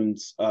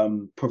algorithms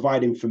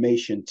provide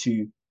information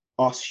to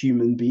us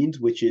human beings,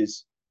 which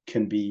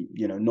can be,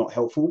 not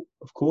helpful,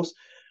 of course.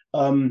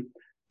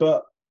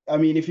 But I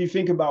mean, if you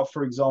think about,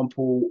 for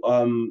example,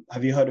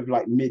 have you heard of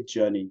like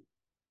Mid-Journey?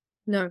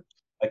 No.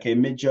 Okay,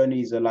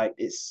 Mid-Journeys are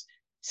it's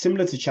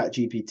similar to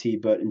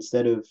ChatGPT, but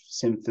instead of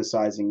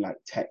synthesizing like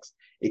text,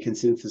 it can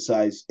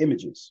synthesize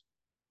images.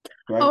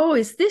 Right? Oh,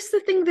 is this the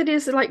thing that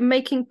is like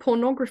making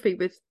pornography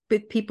with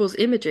people's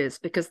images?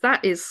 Because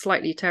that is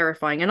slightly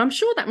terrifying, and I'm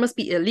sure that must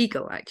be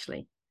illegal,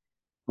 actually.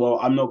 Well,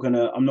 I'm not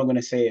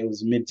gonna say it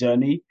was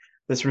Mid-Journey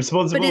that's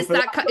responsible But for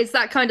that. it's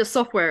that kind of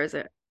software, is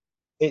it?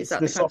 Is It's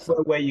that the the kind of software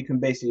software where you can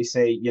basically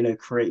say,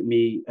 create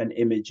me an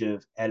image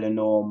of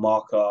Eleanor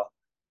Marker,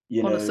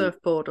 on a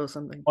surfboard or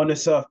something? on a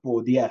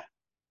surfboard. Yeah,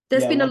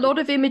 There's yeah. been a lot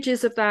of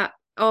images of that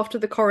after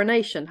the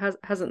coronation,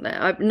 hasn't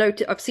there?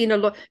 I've seen a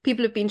lot.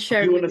 People have been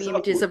sharing You on with a me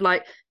images surfboard? of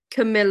like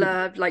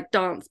Camilla like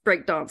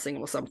break dancing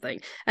or something.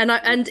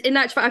 And in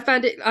actual fact, I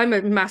found it, I'm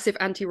a massive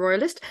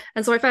anti-royalist,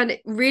 and so I found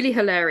it really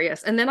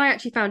hilarious. And then I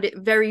actually found it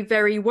very,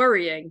 very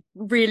worrying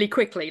really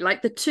quickly.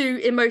 Like the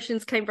two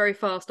emotions came very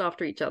fast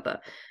after each other.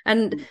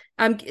 And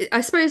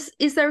I suppose,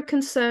 is there a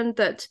concern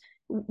that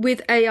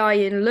with AI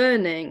in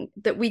learning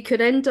that we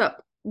could end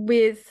up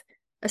with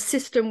a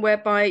system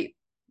whereby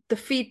the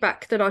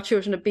feedback that our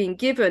children are being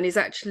given is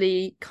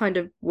actually kind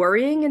of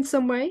worrying in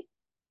some way?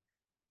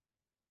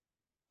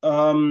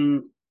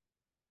 Um,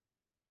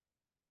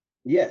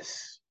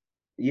 yes,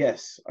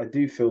 yes, I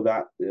do feel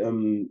that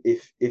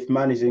if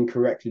managed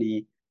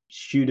incorrectly,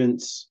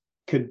 students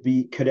could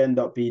end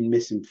up being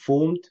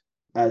misinformed,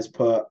 as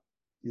per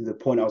the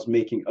point I was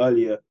making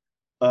earlier.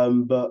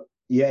 But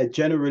yeah,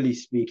 generally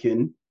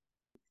speaking,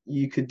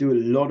 you could do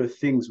a lot of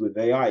things with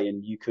AI,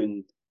 and you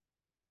can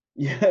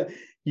yeah,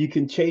 you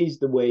can change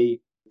the way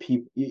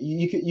people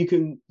you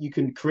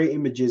can create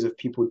images of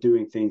people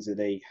doing things that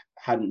they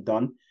hadn't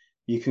done.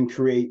 You can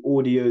create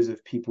audios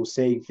of people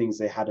saying things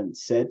they hadn't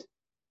said.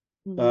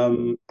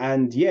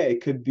 And yeah,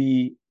 it could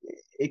be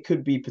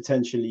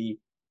potentially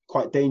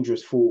quite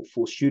dangerous for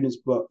students,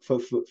 but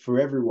for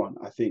everyone,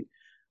 I think.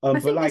 I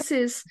But think like, this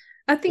is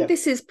I think yeah,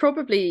 this is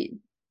probably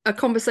a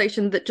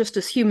conversation that just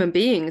as human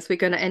beings we're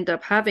going to end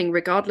up having,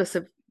 regardless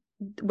of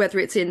whether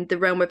it's in the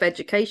realm of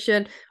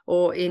education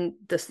or in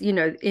this,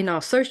 in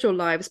our social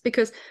lives.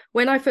 Because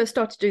when I first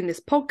started doing this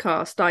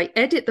podcast, I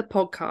edit the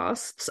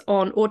podcasts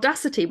on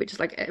Audacity, which is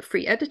like a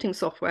free editing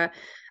software.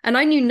 And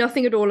I knew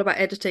nothing at all about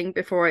editing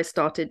before I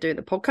started doing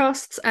the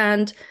podcasts.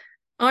 And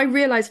I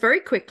realized very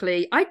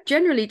quickly, I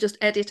generally just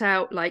edit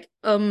out like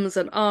ums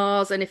and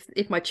ahs, and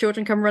if my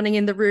children come running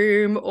in the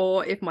room,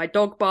 or if my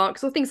dog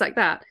barks, or things like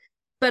that.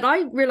 But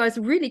I realized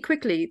really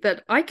quickly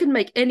that I can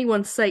make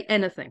anyone say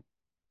anything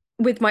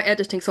with my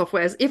editing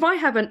softwares. If I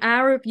have an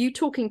hour of you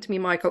talking to me,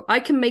 Michael, I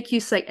can make you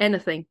say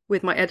anything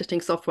with my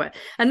editing software.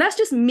 And that's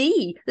just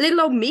me,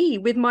 little old me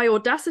with my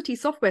Audacity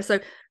software. So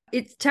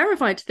it's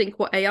terrifying to think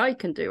what AI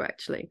can do,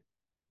 actually.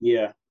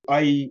 yeah.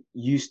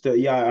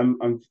 Yeah,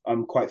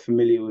 I'm quite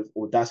familiar with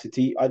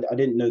Audacity. I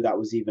didn't know that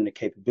was even a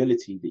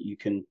capability that you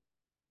can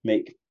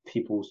make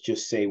people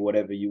just say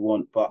whatever you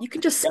want. But You can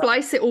just yeah,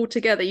 splice it all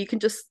together. You can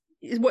just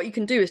what you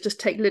can do is just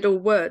take little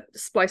words,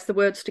 splice the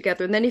words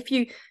together, and then if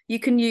you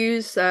can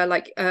use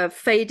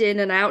fade in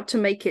and out to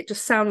make it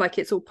just sound like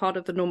it's all part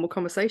of the normal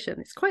conversation.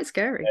 It's quite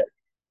scary.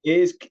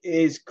 it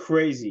is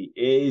crazy.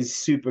 It is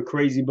super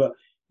crazy. But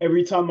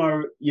every time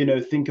I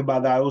think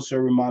about that, I also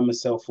remind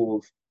myself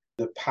of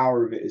the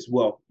power of it as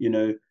well.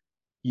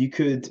 You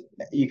could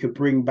you could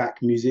bring back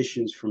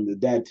musicians from the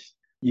dead.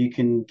 You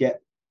can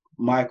get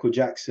Michael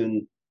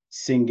Jackson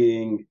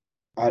singing,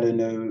 I don't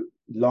know,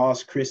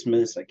 Last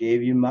Christmas I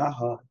Gave You My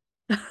Heart.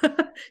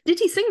 Did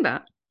he sing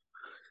that?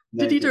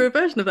 No, Did he he do a didn't.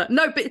 version of that?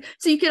 No, but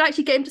so you could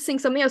actually get him to sing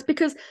something else,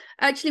 because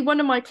actually one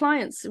of my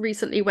clients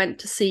recently went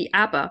to see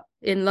ABBA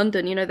in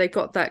London. They've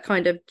got that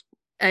kind of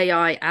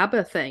AI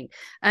ABBA thing.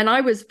 And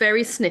I was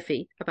very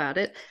sniffy about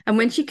it. And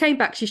when she came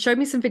back, she showed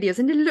me some videos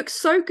and it looks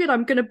so good.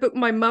 I'm going to book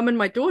my mum and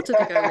my daughter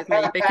to go with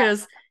me,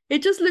 because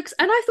it just looks,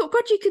 and I thought,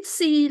 God, you could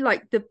see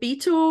like the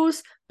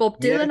Beatles, Bob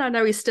Yeah, Dylan. I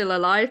know he's still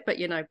alive, but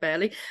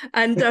barely.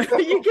 And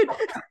you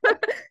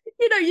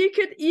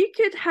could, you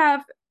could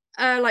have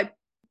like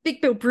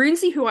Big Bill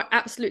Brunsey, who I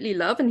absolutely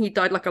love, and he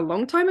died like a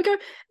long time ago.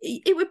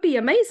 It would be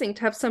amazing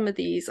to have some of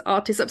these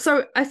artists up.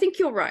 So I think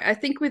you're right. I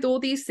think with all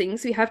these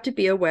things, we have to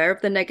be aware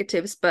of the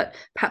negatives, but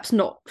perhaps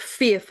not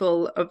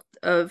fearful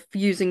of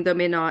using them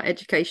in our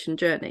education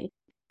journey.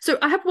 So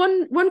I have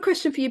one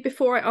question for you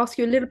before I ask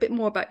you a little bit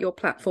more about your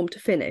platform to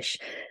finish.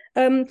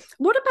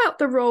 What about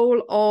the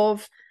role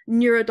of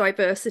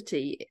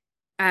neurodiversity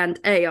and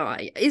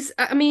AI?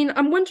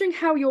 I'm wondering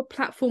how your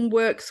platform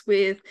works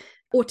with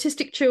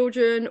autistic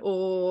children,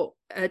 or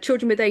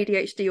children with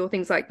ADHD or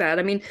things like that.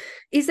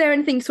 Is there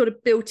anything sort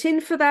of built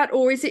in for that,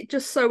 or is it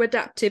just so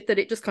adaptive that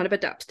it just kind of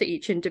adapts to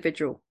each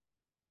individual?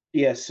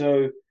 yeah.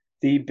 So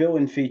the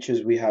built-in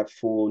features we have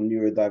for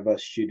neurodiverse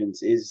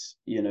students is,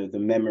 the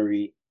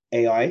memory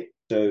AI.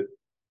 So,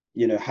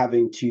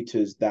 having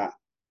tutors that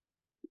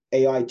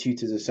AI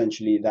tutors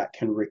essentially that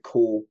can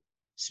recall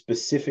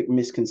specific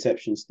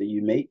misconceptions that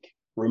you make,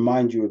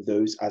 remind you of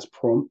those as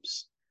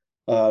prompts,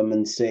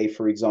 and say,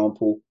 for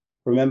example,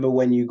 remember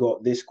when you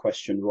got this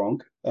question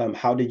wrong?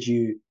 How did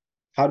you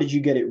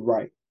get it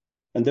right?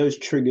 And those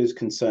triggers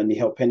can certainly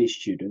help any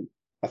student.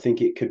 I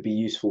think it could be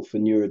useful for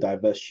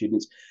neurodiverse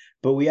students.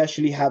 But we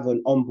actually have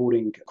an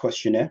onboarding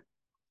questionnaire.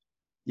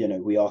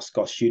 We ask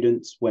our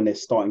students when they're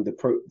starting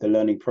the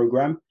learning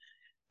program,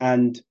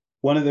 and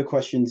one of the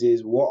questions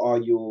is, what are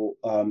your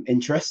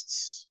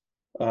interests?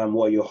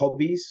 What are your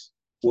hobbies?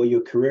 What are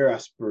your career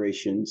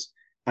aspirations?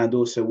 And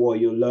also, what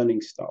are your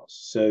learning styles?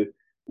 So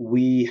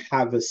we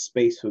have a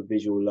space for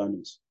visual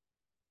learners.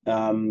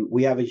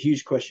 We have a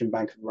huge question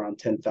bank of around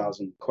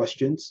 10,000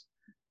 questions.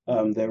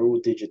 They're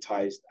all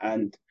digitized,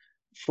 and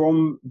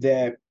from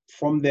their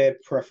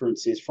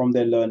preferences, from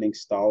their learning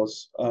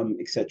styles,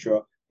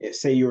 etc.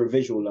 Say you're a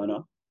visual learner,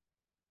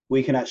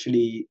 we can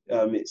actually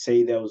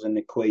say there was an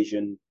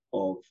equation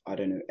of, I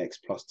don't know, x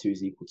plus 2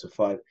 is equal to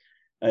 5,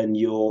 and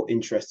your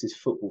interest is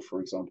football,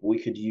 for example. We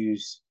could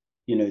use,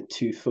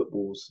 two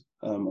footballs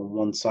on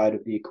one side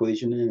of the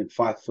equation and then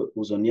five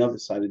footballs on the other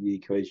side of the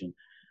equation.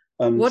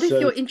 What if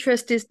your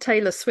interest is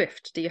Taylor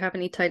Swift? Do you have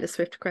any Taylor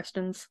Swift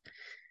questions?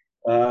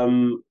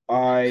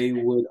 I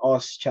would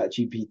ask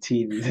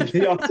ChatGPT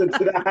the answer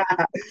to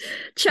that.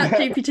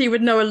 ChatGPT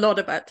would know a lot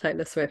about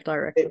Taylor Swift, I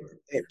reckon.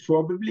 It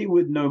probably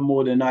would know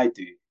more than I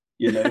do,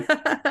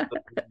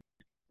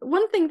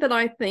 One thing that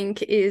I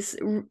think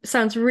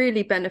sounds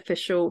really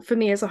beneficial for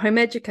me as a home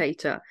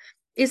educator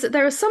is that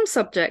there are some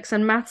subjects,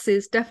 and maths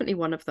is definitely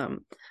one of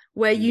them,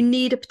 where you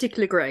need a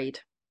particular grade,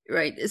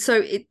 right?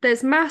 So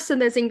there's maths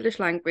and there's English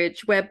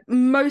language, where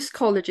most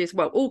colleges,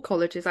 well, all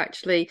colleges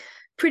actually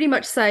pretty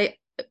much say,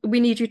 we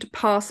need you to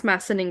pass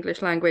maths and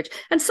English language.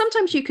 And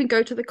sometimes you can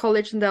go to the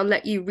college and they'll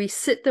let you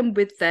resit them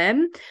with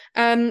them,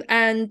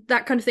 and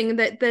that kind of thing.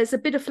 And there's a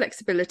bit of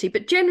flexibility,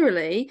 but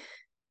generally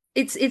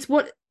it's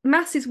what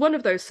maths is one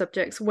of those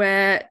subjects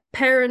where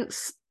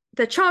parents,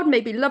 their child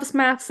maybe loves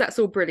maths, that's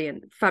all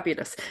brilliant,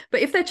 fabulous.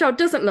 But if their child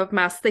doesn't love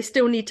maths, they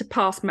still need to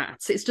pass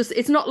maths.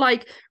 It's not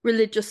like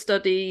religious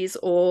studies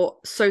or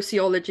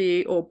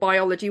sociology or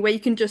biology where you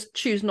can just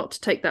choose not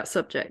to take that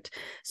subject.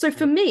 So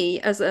for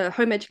me, as a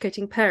home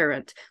educating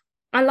parent,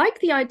 I like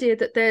the idea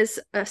that there's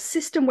a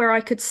system where I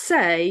could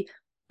say,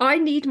 I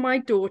need my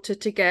daughter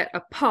to get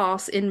a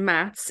pass in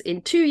maths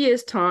in 2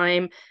 years'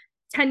 time.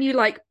 Can you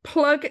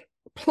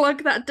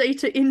plug that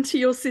data into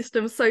your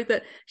system so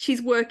that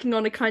she's working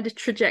on a kind of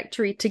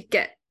trajectory to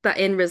get that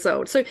end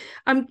result? So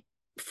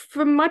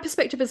from my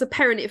perspective as a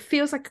parent, it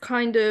feels like a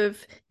kind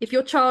of, if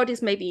your child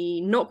is maybe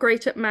not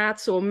great at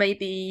maths, or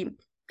maybe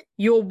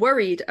you're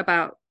worried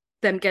about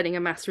them getting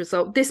a maths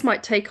result, this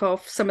might take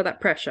off some of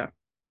that pressure.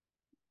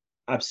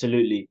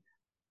 Absolutely.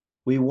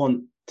 We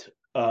want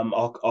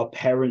our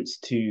parents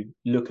to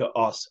look at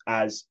us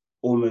as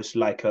almost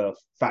like a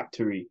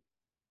factory,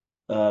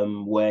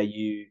 where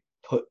you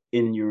put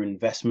in your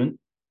investment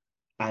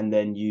and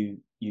then you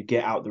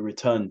get out the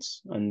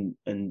returns, and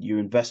your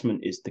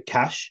investment is the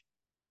cash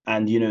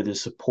and the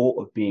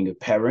support of being a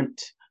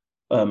parent.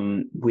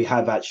 We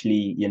have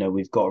actually,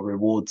 we've got a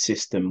reward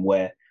system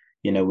where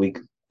we're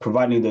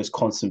providing those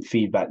constant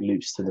feedback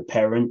loops to the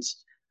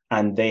parents,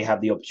 and they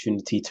have the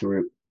opportunity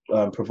to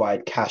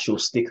provide cash or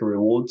sticker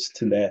rewards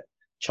to their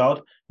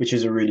child, which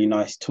is a really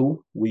nice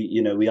tool.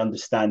 We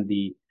understand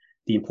the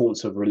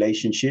importance of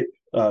relationship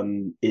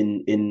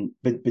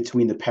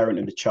between the parent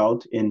and the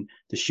child in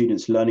the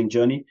student's learning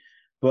journey.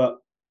 But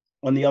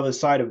on the other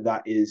side of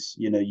that is,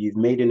 you've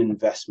made an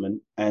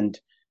investment and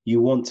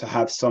you want to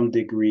have some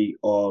degree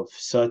of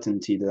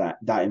certainty that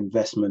that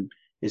investment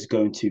is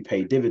going to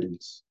pay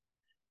dividends.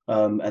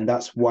 And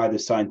that's why the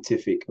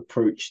scientific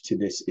approach to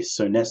this is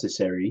so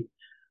necessary.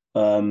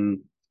 And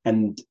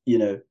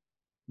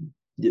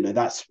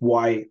that's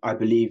why I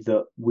believe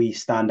that we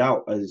stand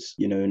out as,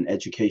 an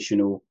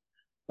educational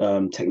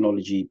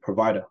technology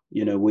provider.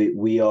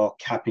 We are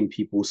capping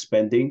people's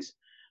spendings.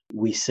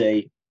 We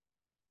say,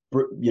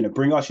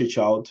 bring us your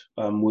child.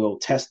 We'll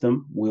test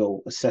them.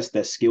 We'll assess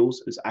their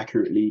skills as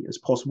accurately as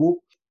possible.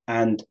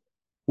 And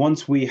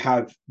once we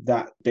have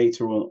that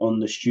data on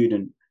the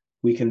student,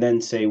 we can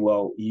then say,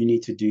 well, you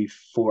need to do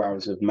 4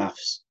 hours of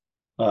maths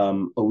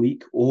a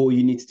week, or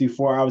you need to do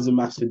 4 hours of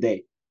maths a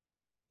day.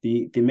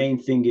 The main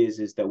thing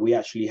is that we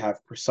actually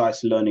have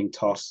precise learning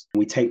tasks.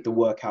 We take the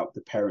work out of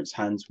the parents'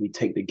 hands, we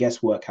take the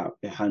guesswork out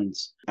of their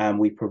hands, and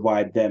we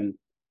provide them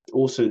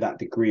also that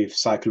degree of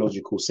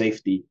psychological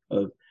safety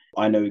of,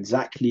 I know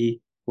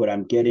exactly what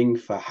I'm getting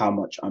for how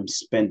much I'm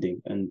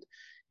spending. And,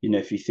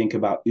 if you think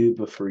about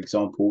Uber, for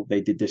example,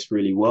 they did this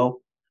really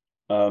well.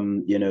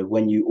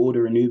 When you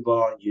order an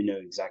Uber, you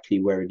know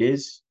exactly where it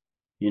is.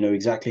 You know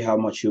exactly how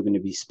much you're going to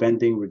be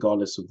spending,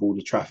 regardless of all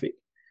the traffic.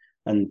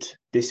 And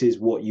this is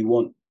what you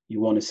want. You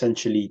want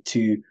essentially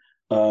to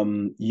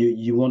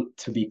you want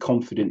to be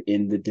confident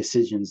in the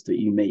decisions that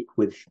you make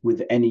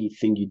with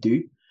anything you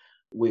do.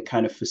 We're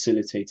kind of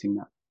facilitating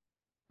that.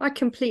 I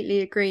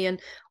completely agree.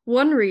 And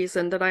one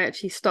reason that I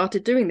actually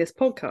started doing this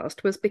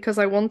podcast was because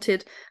I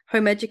wanted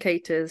home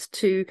educators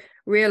to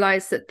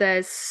realize that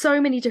there's so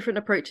many different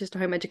approaches to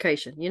home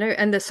education,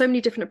 and there's so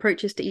many different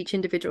approaches to each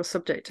individual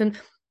subject. And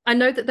I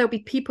know that there'll be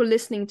people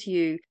listening to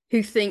you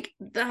who think,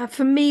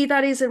 for me,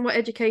 that isn't what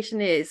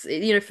education is.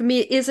 For me,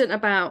 it isn't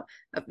about,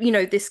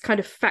 this kind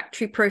of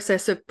factory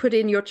process of put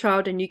in your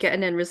child and you get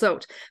an end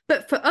result.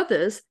 But for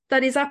others,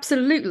 that is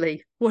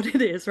absolutely what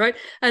it is, right?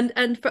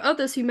 And for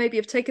others who maybe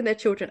have taken their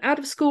children out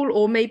of school,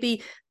 or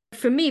maybe,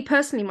 for me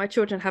personally, my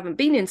children haven't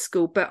been in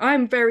school, but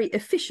I'm very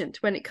efficient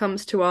when it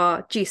comes to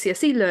our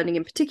GCSE learning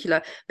in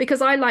particular, because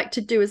I like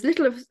to do as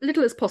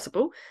little as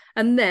possible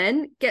and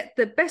then get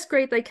the best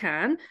grade they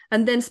can,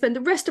 and then spend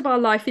the rest of our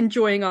life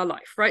enjoying our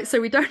life, right? So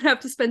we don't have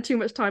to spend too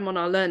much time on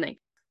our learning.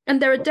 And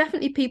there are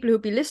definitely people who'll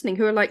be listening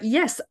who are like,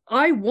 yes,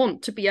 I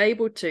want to be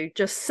able to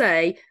just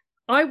say,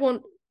 I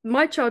want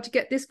my child to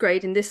get this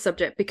grade in this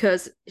subject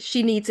because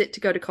she needs it to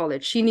go to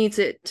college. She needs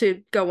it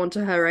to go on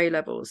to her A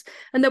levels.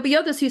 And there'll be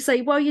others who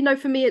say, well,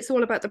 for me, it's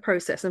all about the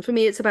process. And for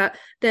me, it's about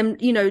them,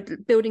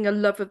 building a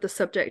love of the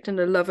subject and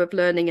a love of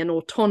learning and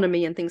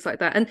autonomy and things like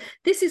that. And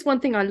this is one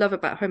thing I love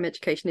about home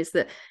education is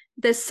that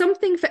there's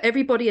something for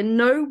everybody and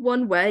no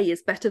one way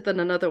is better than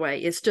another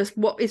way. It's just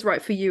what is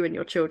right for you and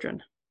your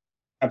children.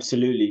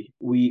 Absolutely.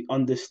 We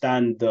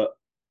understand that,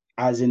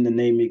 as in the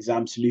name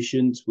Exam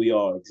Solutions, we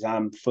are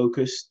exam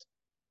focused,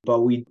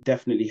 but we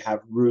definitely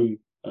have room,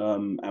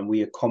 and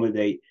we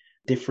accommodate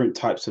different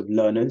types of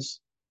learners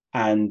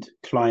and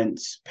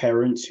clients,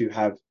 parents who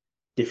have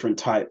different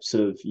types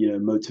of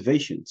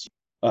motivations.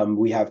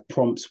 We have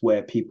prompts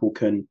where people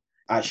can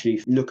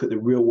actually look at the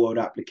real world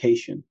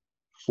application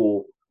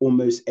for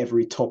almost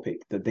every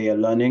topic that they are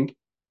learning.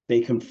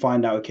 They can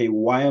find out, okay,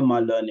 why am I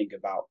learning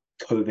about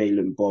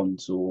covalent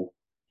bonds or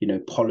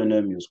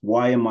polynomials?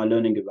 Why am I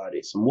learning about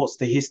this? And what's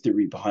the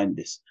history behind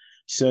this?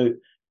 So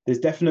there's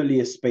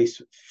definitely a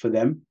space for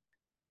them.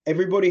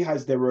 Everybody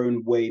has their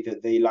own way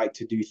that they like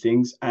to do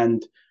things.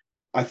 And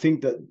I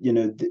think that,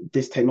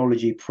 this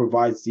technology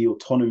provides the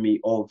autonomy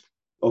of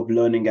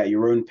learning at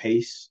your own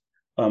pace,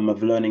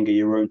 of learning at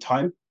your own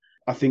time.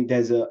 I think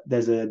there's a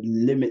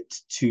limit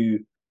to,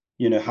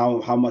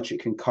 how much it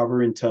can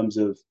cover in terms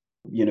of,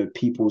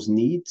 people's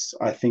needs.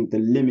 I think the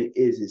limit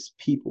is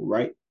people,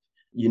 right?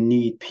 You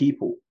need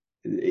people.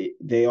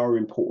 They are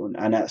important.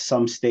 And at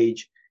some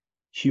stage,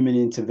 human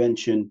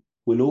intervention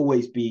will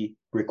always be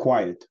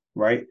required,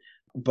 right?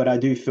 But I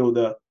do feel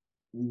that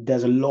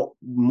there's a lot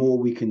more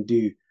we can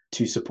do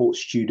to support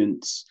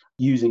students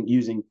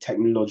using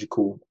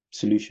technological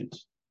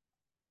solutions.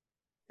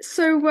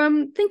 So,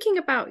 thinking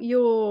about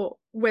your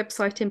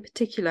website in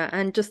particular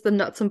and just the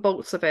nuts and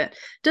bolts of it,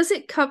 does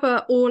it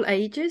cover all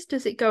ages?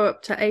 Does it go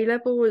up to A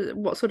level?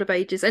 What sort of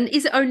ages? And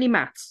is it only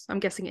maths? I'm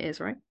guessing it is,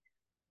 right?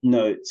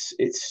 No,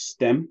 it's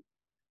STEM.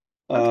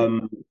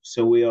 Okay.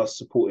 So we are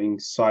supporting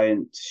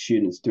science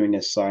students doing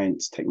their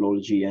science,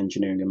 technology,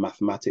 engineering, and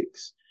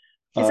mathematics.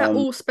 Is that Um,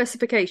 all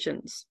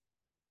specifications?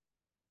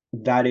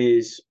 that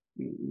is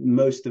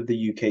most of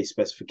the UK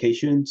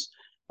specifications.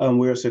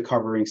 We're also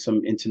covering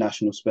some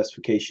international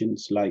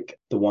specifications like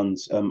the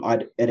ones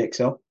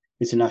EdXL,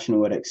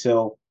 International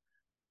EdXL,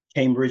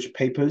 Cambridge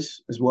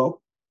papers as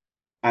well,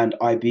 and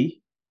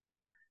IB.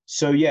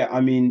 So yeah, I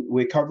mean,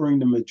 we're covering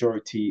the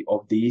majority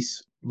of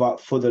these,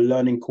 but for the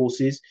learning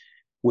courses,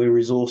 we're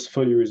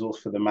fully resourced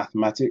for the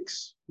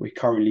mathematics. We're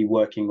currently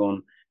working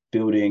on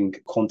building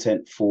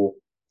content for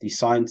the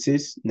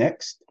sciences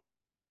next.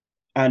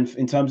 And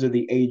in terms of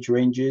the age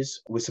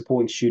ranges, we're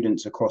supporting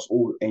students across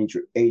all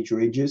age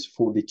ranges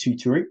for the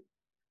tutoring.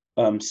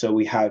 So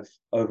we have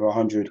over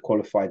 100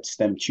 qualified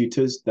STEM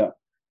tutors that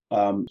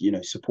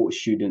support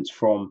students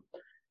from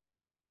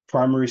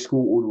primary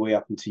school all the way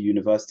up into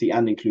university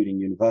and including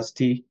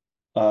university.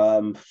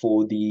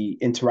 For the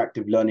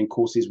interactive learning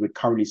courses, we're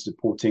currently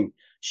supporting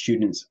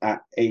students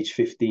at age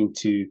 15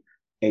 to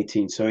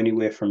 18. So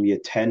anywhere from year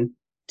 10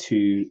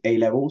 to A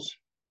levels,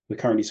 we're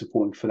currently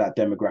supporting for that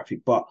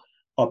demographic. But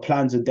our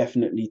plans are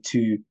definitely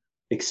to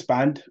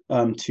expand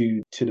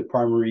to the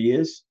primary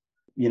years.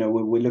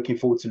 We're looking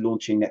forward to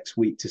launching next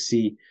week to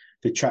see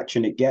the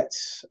traction it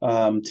gets,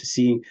 to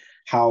seeing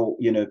how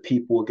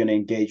people are going to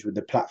engage with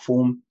the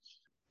platform.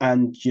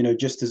 And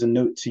just as a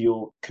note to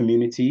your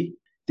community,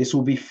 this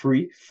will be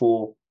free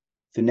for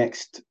the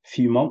next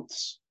few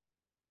months.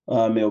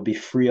 It'll be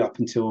free up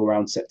until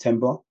around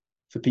September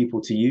for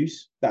people to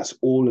use. That's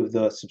all of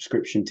the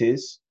subscription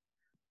tiers.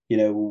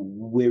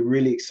 We're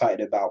really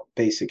excited about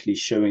basically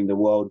showing the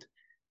world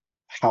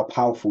how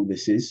powerful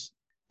this is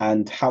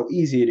and how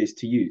easy it is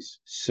to use.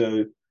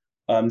 So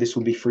this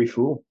will be free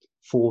for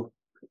all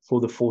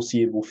for the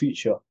foreseeable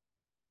future.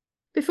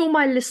 Before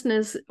my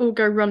listeners all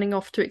go running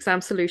off to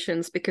Exam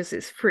Solutions because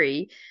it's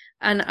free,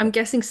 and I'm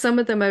guessing some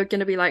of them are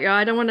going to be like, oh,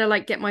 I don't want to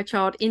get my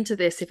child into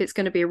this if it's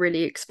going to be a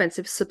really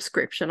expensive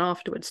subscription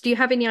afterwards. Do you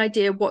have any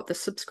idea what the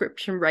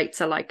subscription rates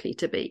are likely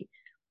to be?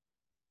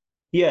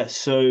 Yeah,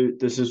 so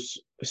the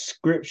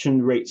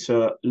subscription rates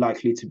are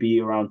likely to be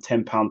around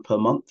 £10 per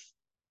month.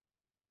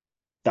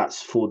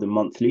 That's for the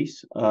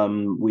monthlies.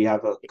 We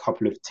have a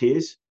couple of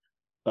tiers.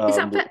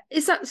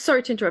 Is that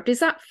sorry to interrupt, is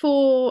that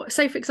for,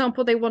 say for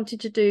example, they wanted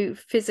to do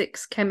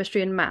physics,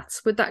 chemistry and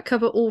maths, would that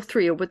cover all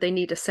three or would they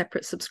need a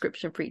separate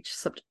subscription for each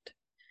subject?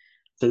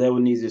 So they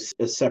will need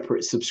a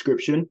separate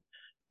subscription.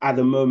 At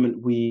the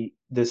moment,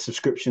 the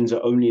subscriptions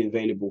are only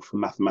available for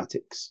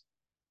mathematics.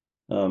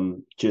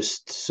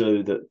 Just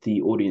so that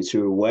the audience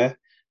are aware,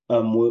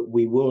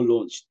 we will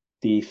launch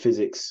the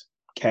physics,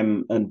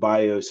 chem and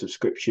bio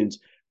subscriptions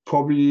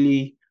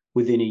probably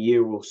within a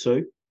year or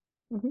so.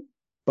 Mm-hmm.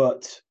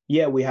 But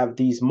yeah, we have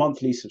these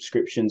monthly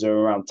subscriptions are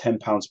around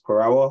 £10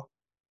 per hour.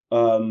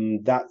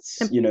 That's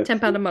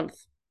 £10 a month.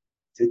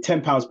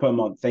 £10 per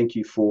month. Thank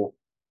you for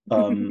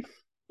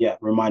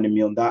reminding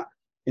me on that.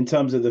 In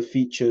terms of the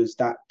features,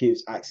 that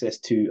gives access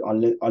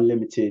to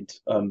unlimited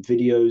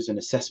videos and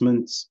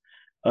assessments.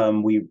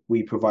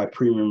 We provide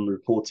premium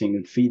reporting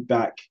and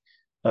feedback.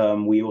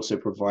 We also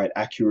provide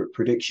accurate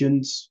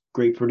predictions,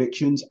 grade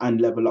predictions,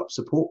 and level up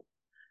support.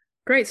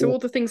 Great. So all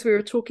the things we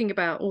were talking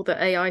about, all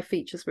the AI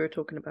features we were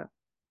talking about.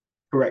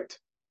 Correct.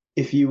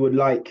 If you would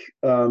like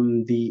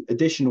the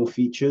additional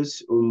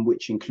features,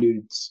 which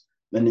includes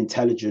an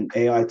intelligent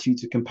AI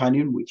tutor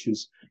companion, which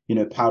is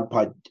powered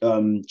by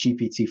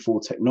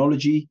GPT-4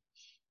 technology.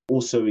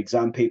 Also,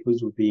 exam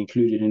papers would be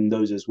included in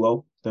those as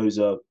well. Those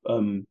are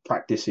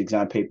practice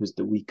exam papers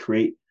that we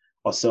create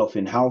ourselves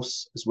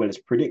in-house, as well as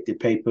predicted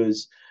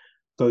papers.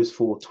 Goes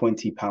for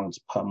 £20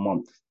 per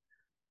month.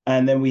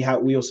 And then we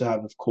also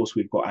have, of course,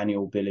 we've got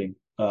annual billing,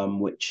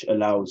 which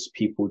allows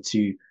people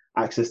to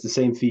access the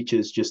same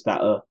features just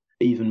at a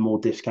even more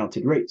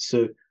discounted rates.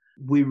 So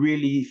we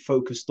really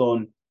focused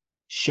on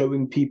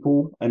showing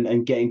people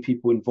and getting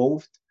people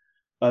involved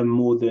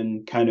more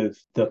than kind of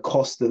the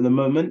cost at the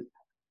moment,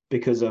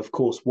 because of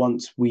course,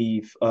 once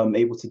we've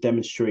able to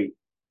demonstrate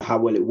how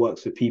well it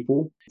works for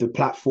people, the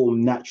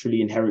platform naturally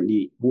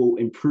inherently will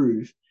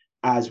improve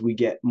as we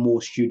get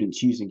more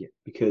students using it,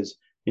 because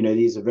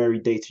these are very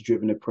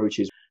data-driven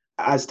approaches.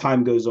 As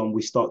time goes on,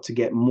 we start to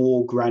get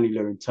more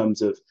granular in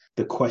terms of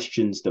the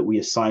questions that we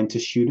assign to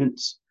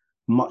students,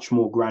 much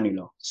more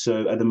granular.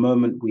 So at the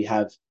moment, we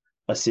have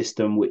a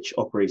system which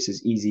operates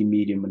as easy,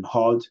 medium, and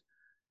hard.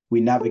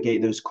 We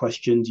navigate those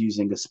questions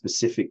using a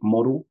specific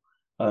model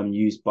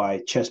used by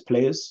chess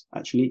players,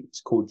 actually.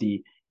 It's called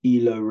the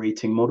ELO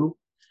rating model.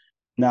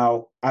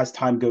 Now, as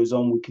time goes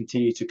on, we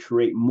continue to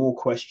create more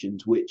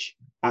questions which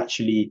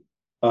actually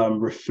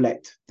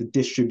reflect the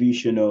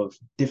distribution of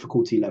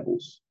difficulty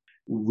levels.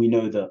 We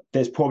know that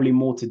there's probably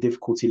more to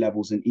difficulty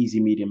levels than easy,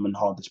 medium, and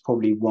hard. There's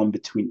probably one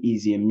between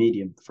easy and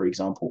medium, for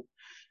example.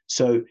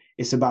 So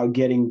it's about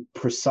getting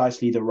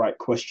precisely the right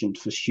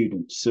questions for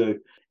students. So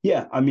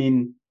yeah, I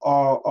mean,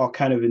 our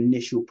kind of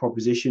initial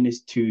proposition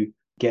is to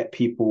get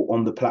people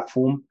on the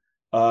platform.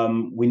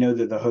 We know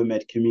that the home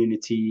ed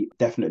community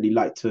definitely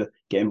like to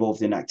get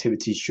involved in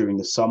activities during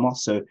the summer.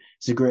 So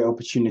it's a great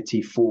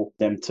opportunity for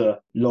them to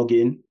log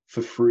in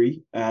for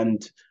free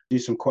and do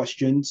some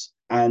questions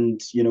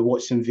and,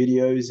 watch some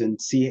videos and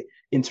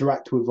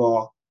interact with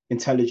our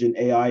intelligent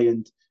AI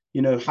and,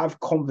 have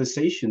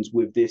conversations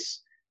with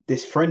this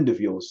friend of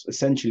yours,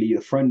 essentially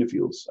a friend of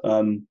yours.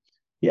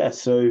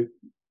 So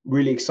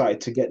really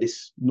excited to get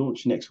this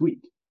launched next week.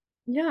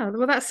 Yeah,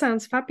 well, that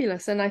sounds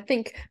fabulous. And I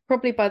think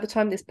probably by the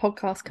time this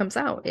podcast comes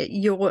out,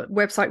 your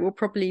website will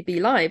probably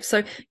be live.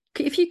 So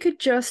if you could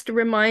just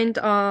remind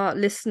our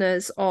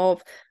listeners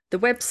of the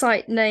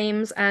website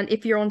names and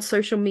if you're on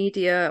social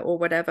media or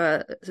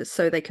whatever,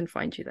 so they can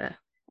find you there.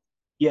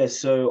 Yeah,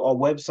 so our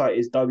website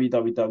is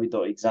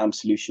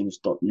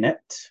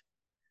www.examsolutions.net.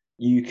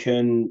 You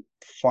can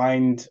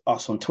find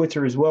us on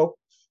Twitter as well,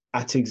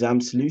 at Exam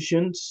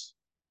Solutions.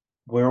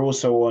 We're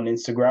also on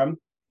Instagram,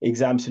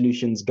 Exam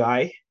Solutions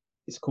Guy.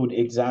 It's called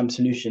Exam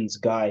Solutions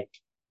Guy.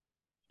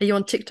 Are you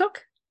on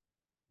TikTok?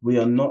 We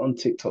are not on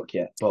TikTok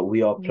yet, but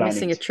we are planning.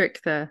 Missing a trick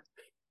there.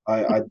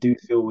 I do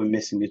feel we're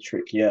missing a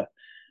trick, yeah.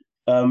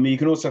 You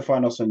can also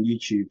find us on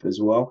YouTube as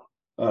well.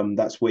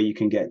 That's where you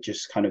can get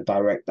just kind of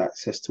direct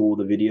access to all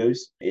the videos.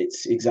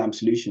 It's Exam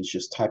Solutions.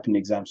 Just type in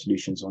Exam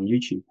Solutions on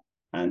YouTube,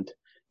 and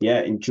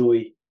yeah,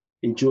 enjoy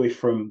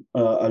from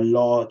a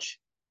large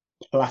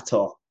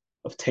platter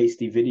of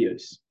tasty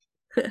videos.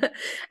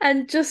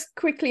 And just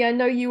quickly, I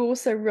know you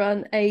also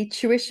run a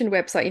tuition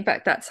website. In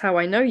fact, that's how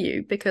I know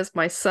you, because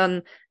my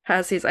son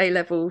has his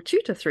A-level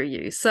tutor through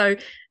you. So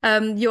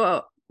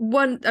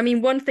one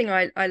thing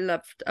I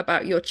loved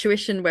about your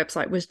tuition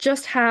website was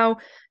just how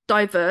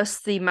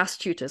diverse the maths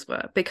tutors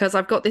were, because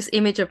I've got this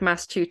image of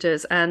maths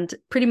tutors and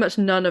pretty much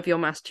none of your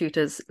maths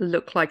tutors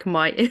look like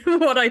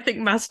what I think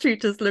maths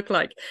tutors look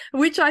like,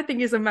 which I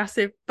think is a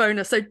massive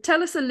bonus. So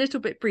tell us a little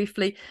bit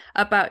briefly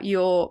about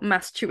your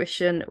maths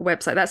tuition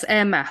website. That's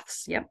Air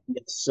Maths, yeah?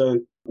 Yes, so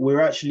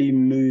we're actually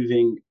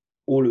moving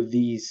all of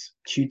these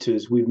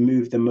tutors, we've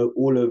moved them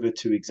all over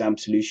to Exam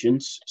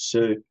Solutions.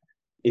 So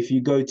if you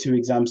go to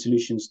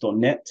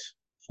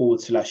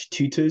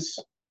examsolutions.net/tutors,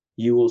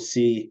 you will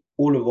see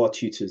all of our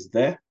tutors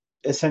there.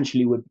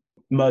 Essentially, we're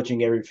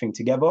merging everything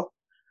together.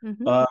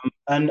 Mm-hmm.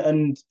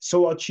 And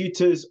so our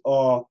tutors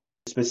are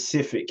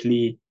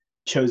specifically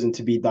chosen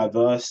to be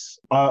diverse.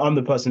 I'm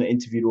the person that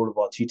interviewed all of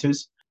our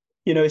tutors.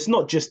 It's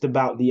not just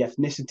about the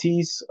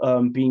ethnicities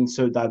being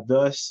so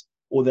diverse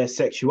or their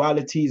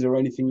sexualities or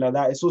anything like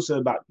that. It's also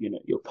about,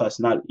 your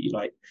personality.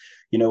 Like,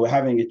 we're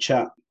having a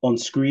chat on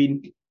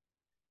screen.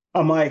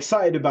 Am I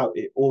excited about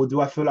it, or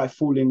do I feel like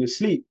falling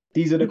asleep?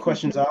 These are the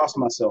questions I ask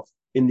myself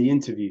in the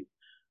interview.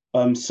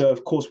 So,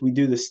 of course, we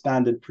do the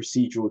standard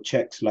procedural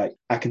checks like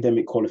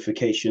academic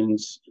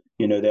qualifications.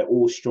 They're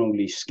all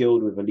strongly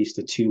skilled with at least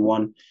a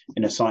 2-1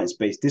 in a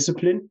science-based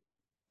discipline.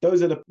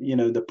 Those are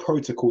the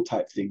protocol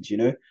type things,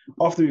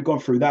 After we've gone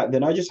through that,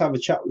 then I just have a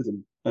chat with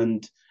them.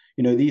 And,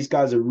 these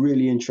guys are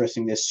really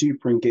interesting. They're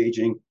super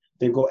engaging.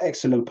 They've got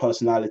excellent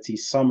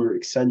personalities. Some are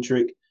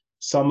eccentric.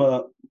 Some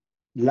are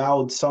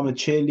loud. Some are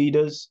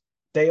cheerleaders.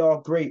 They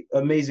are great,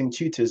 amazing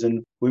tutors.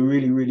 And we're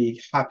really,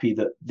 really happy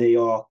that they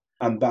are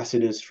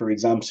ambassadors for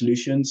exam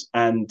solutions,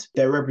 and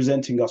they're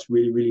representing us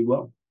really, really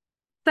well.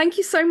 Thank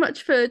you so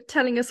much for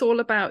telling us all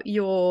about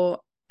your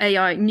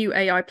new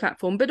AI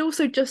platform, but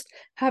also just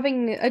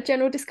having a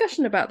general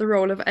discussion about the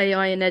role of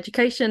AI in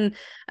education.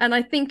 And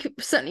I think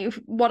certainly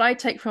what I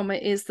take from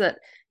it is that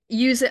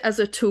use it as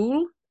a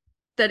tool,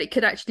 that it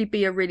could actually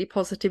be a really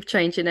positive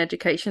change in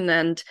education.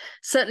 And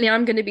certainly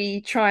I'm going to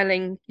be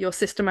trialing your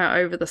system out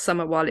over the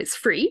summer while it's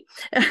free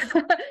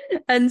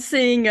and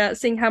seeing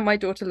how my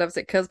daughter loves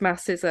it, because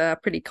maths is a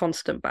pretty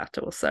constant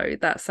battle. So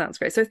that sounds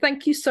great. So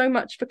thank you so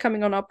much for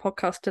coming on our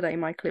podcast today,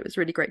 Michael. It was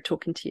really great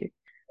talking to you.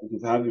 Thank you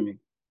for having me.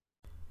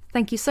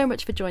 Thank you so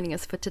much for joining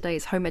us for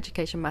today's Home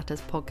Education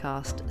Matters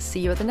podcast. See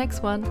you at the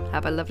next one.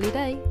 Have a lovely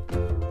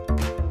day.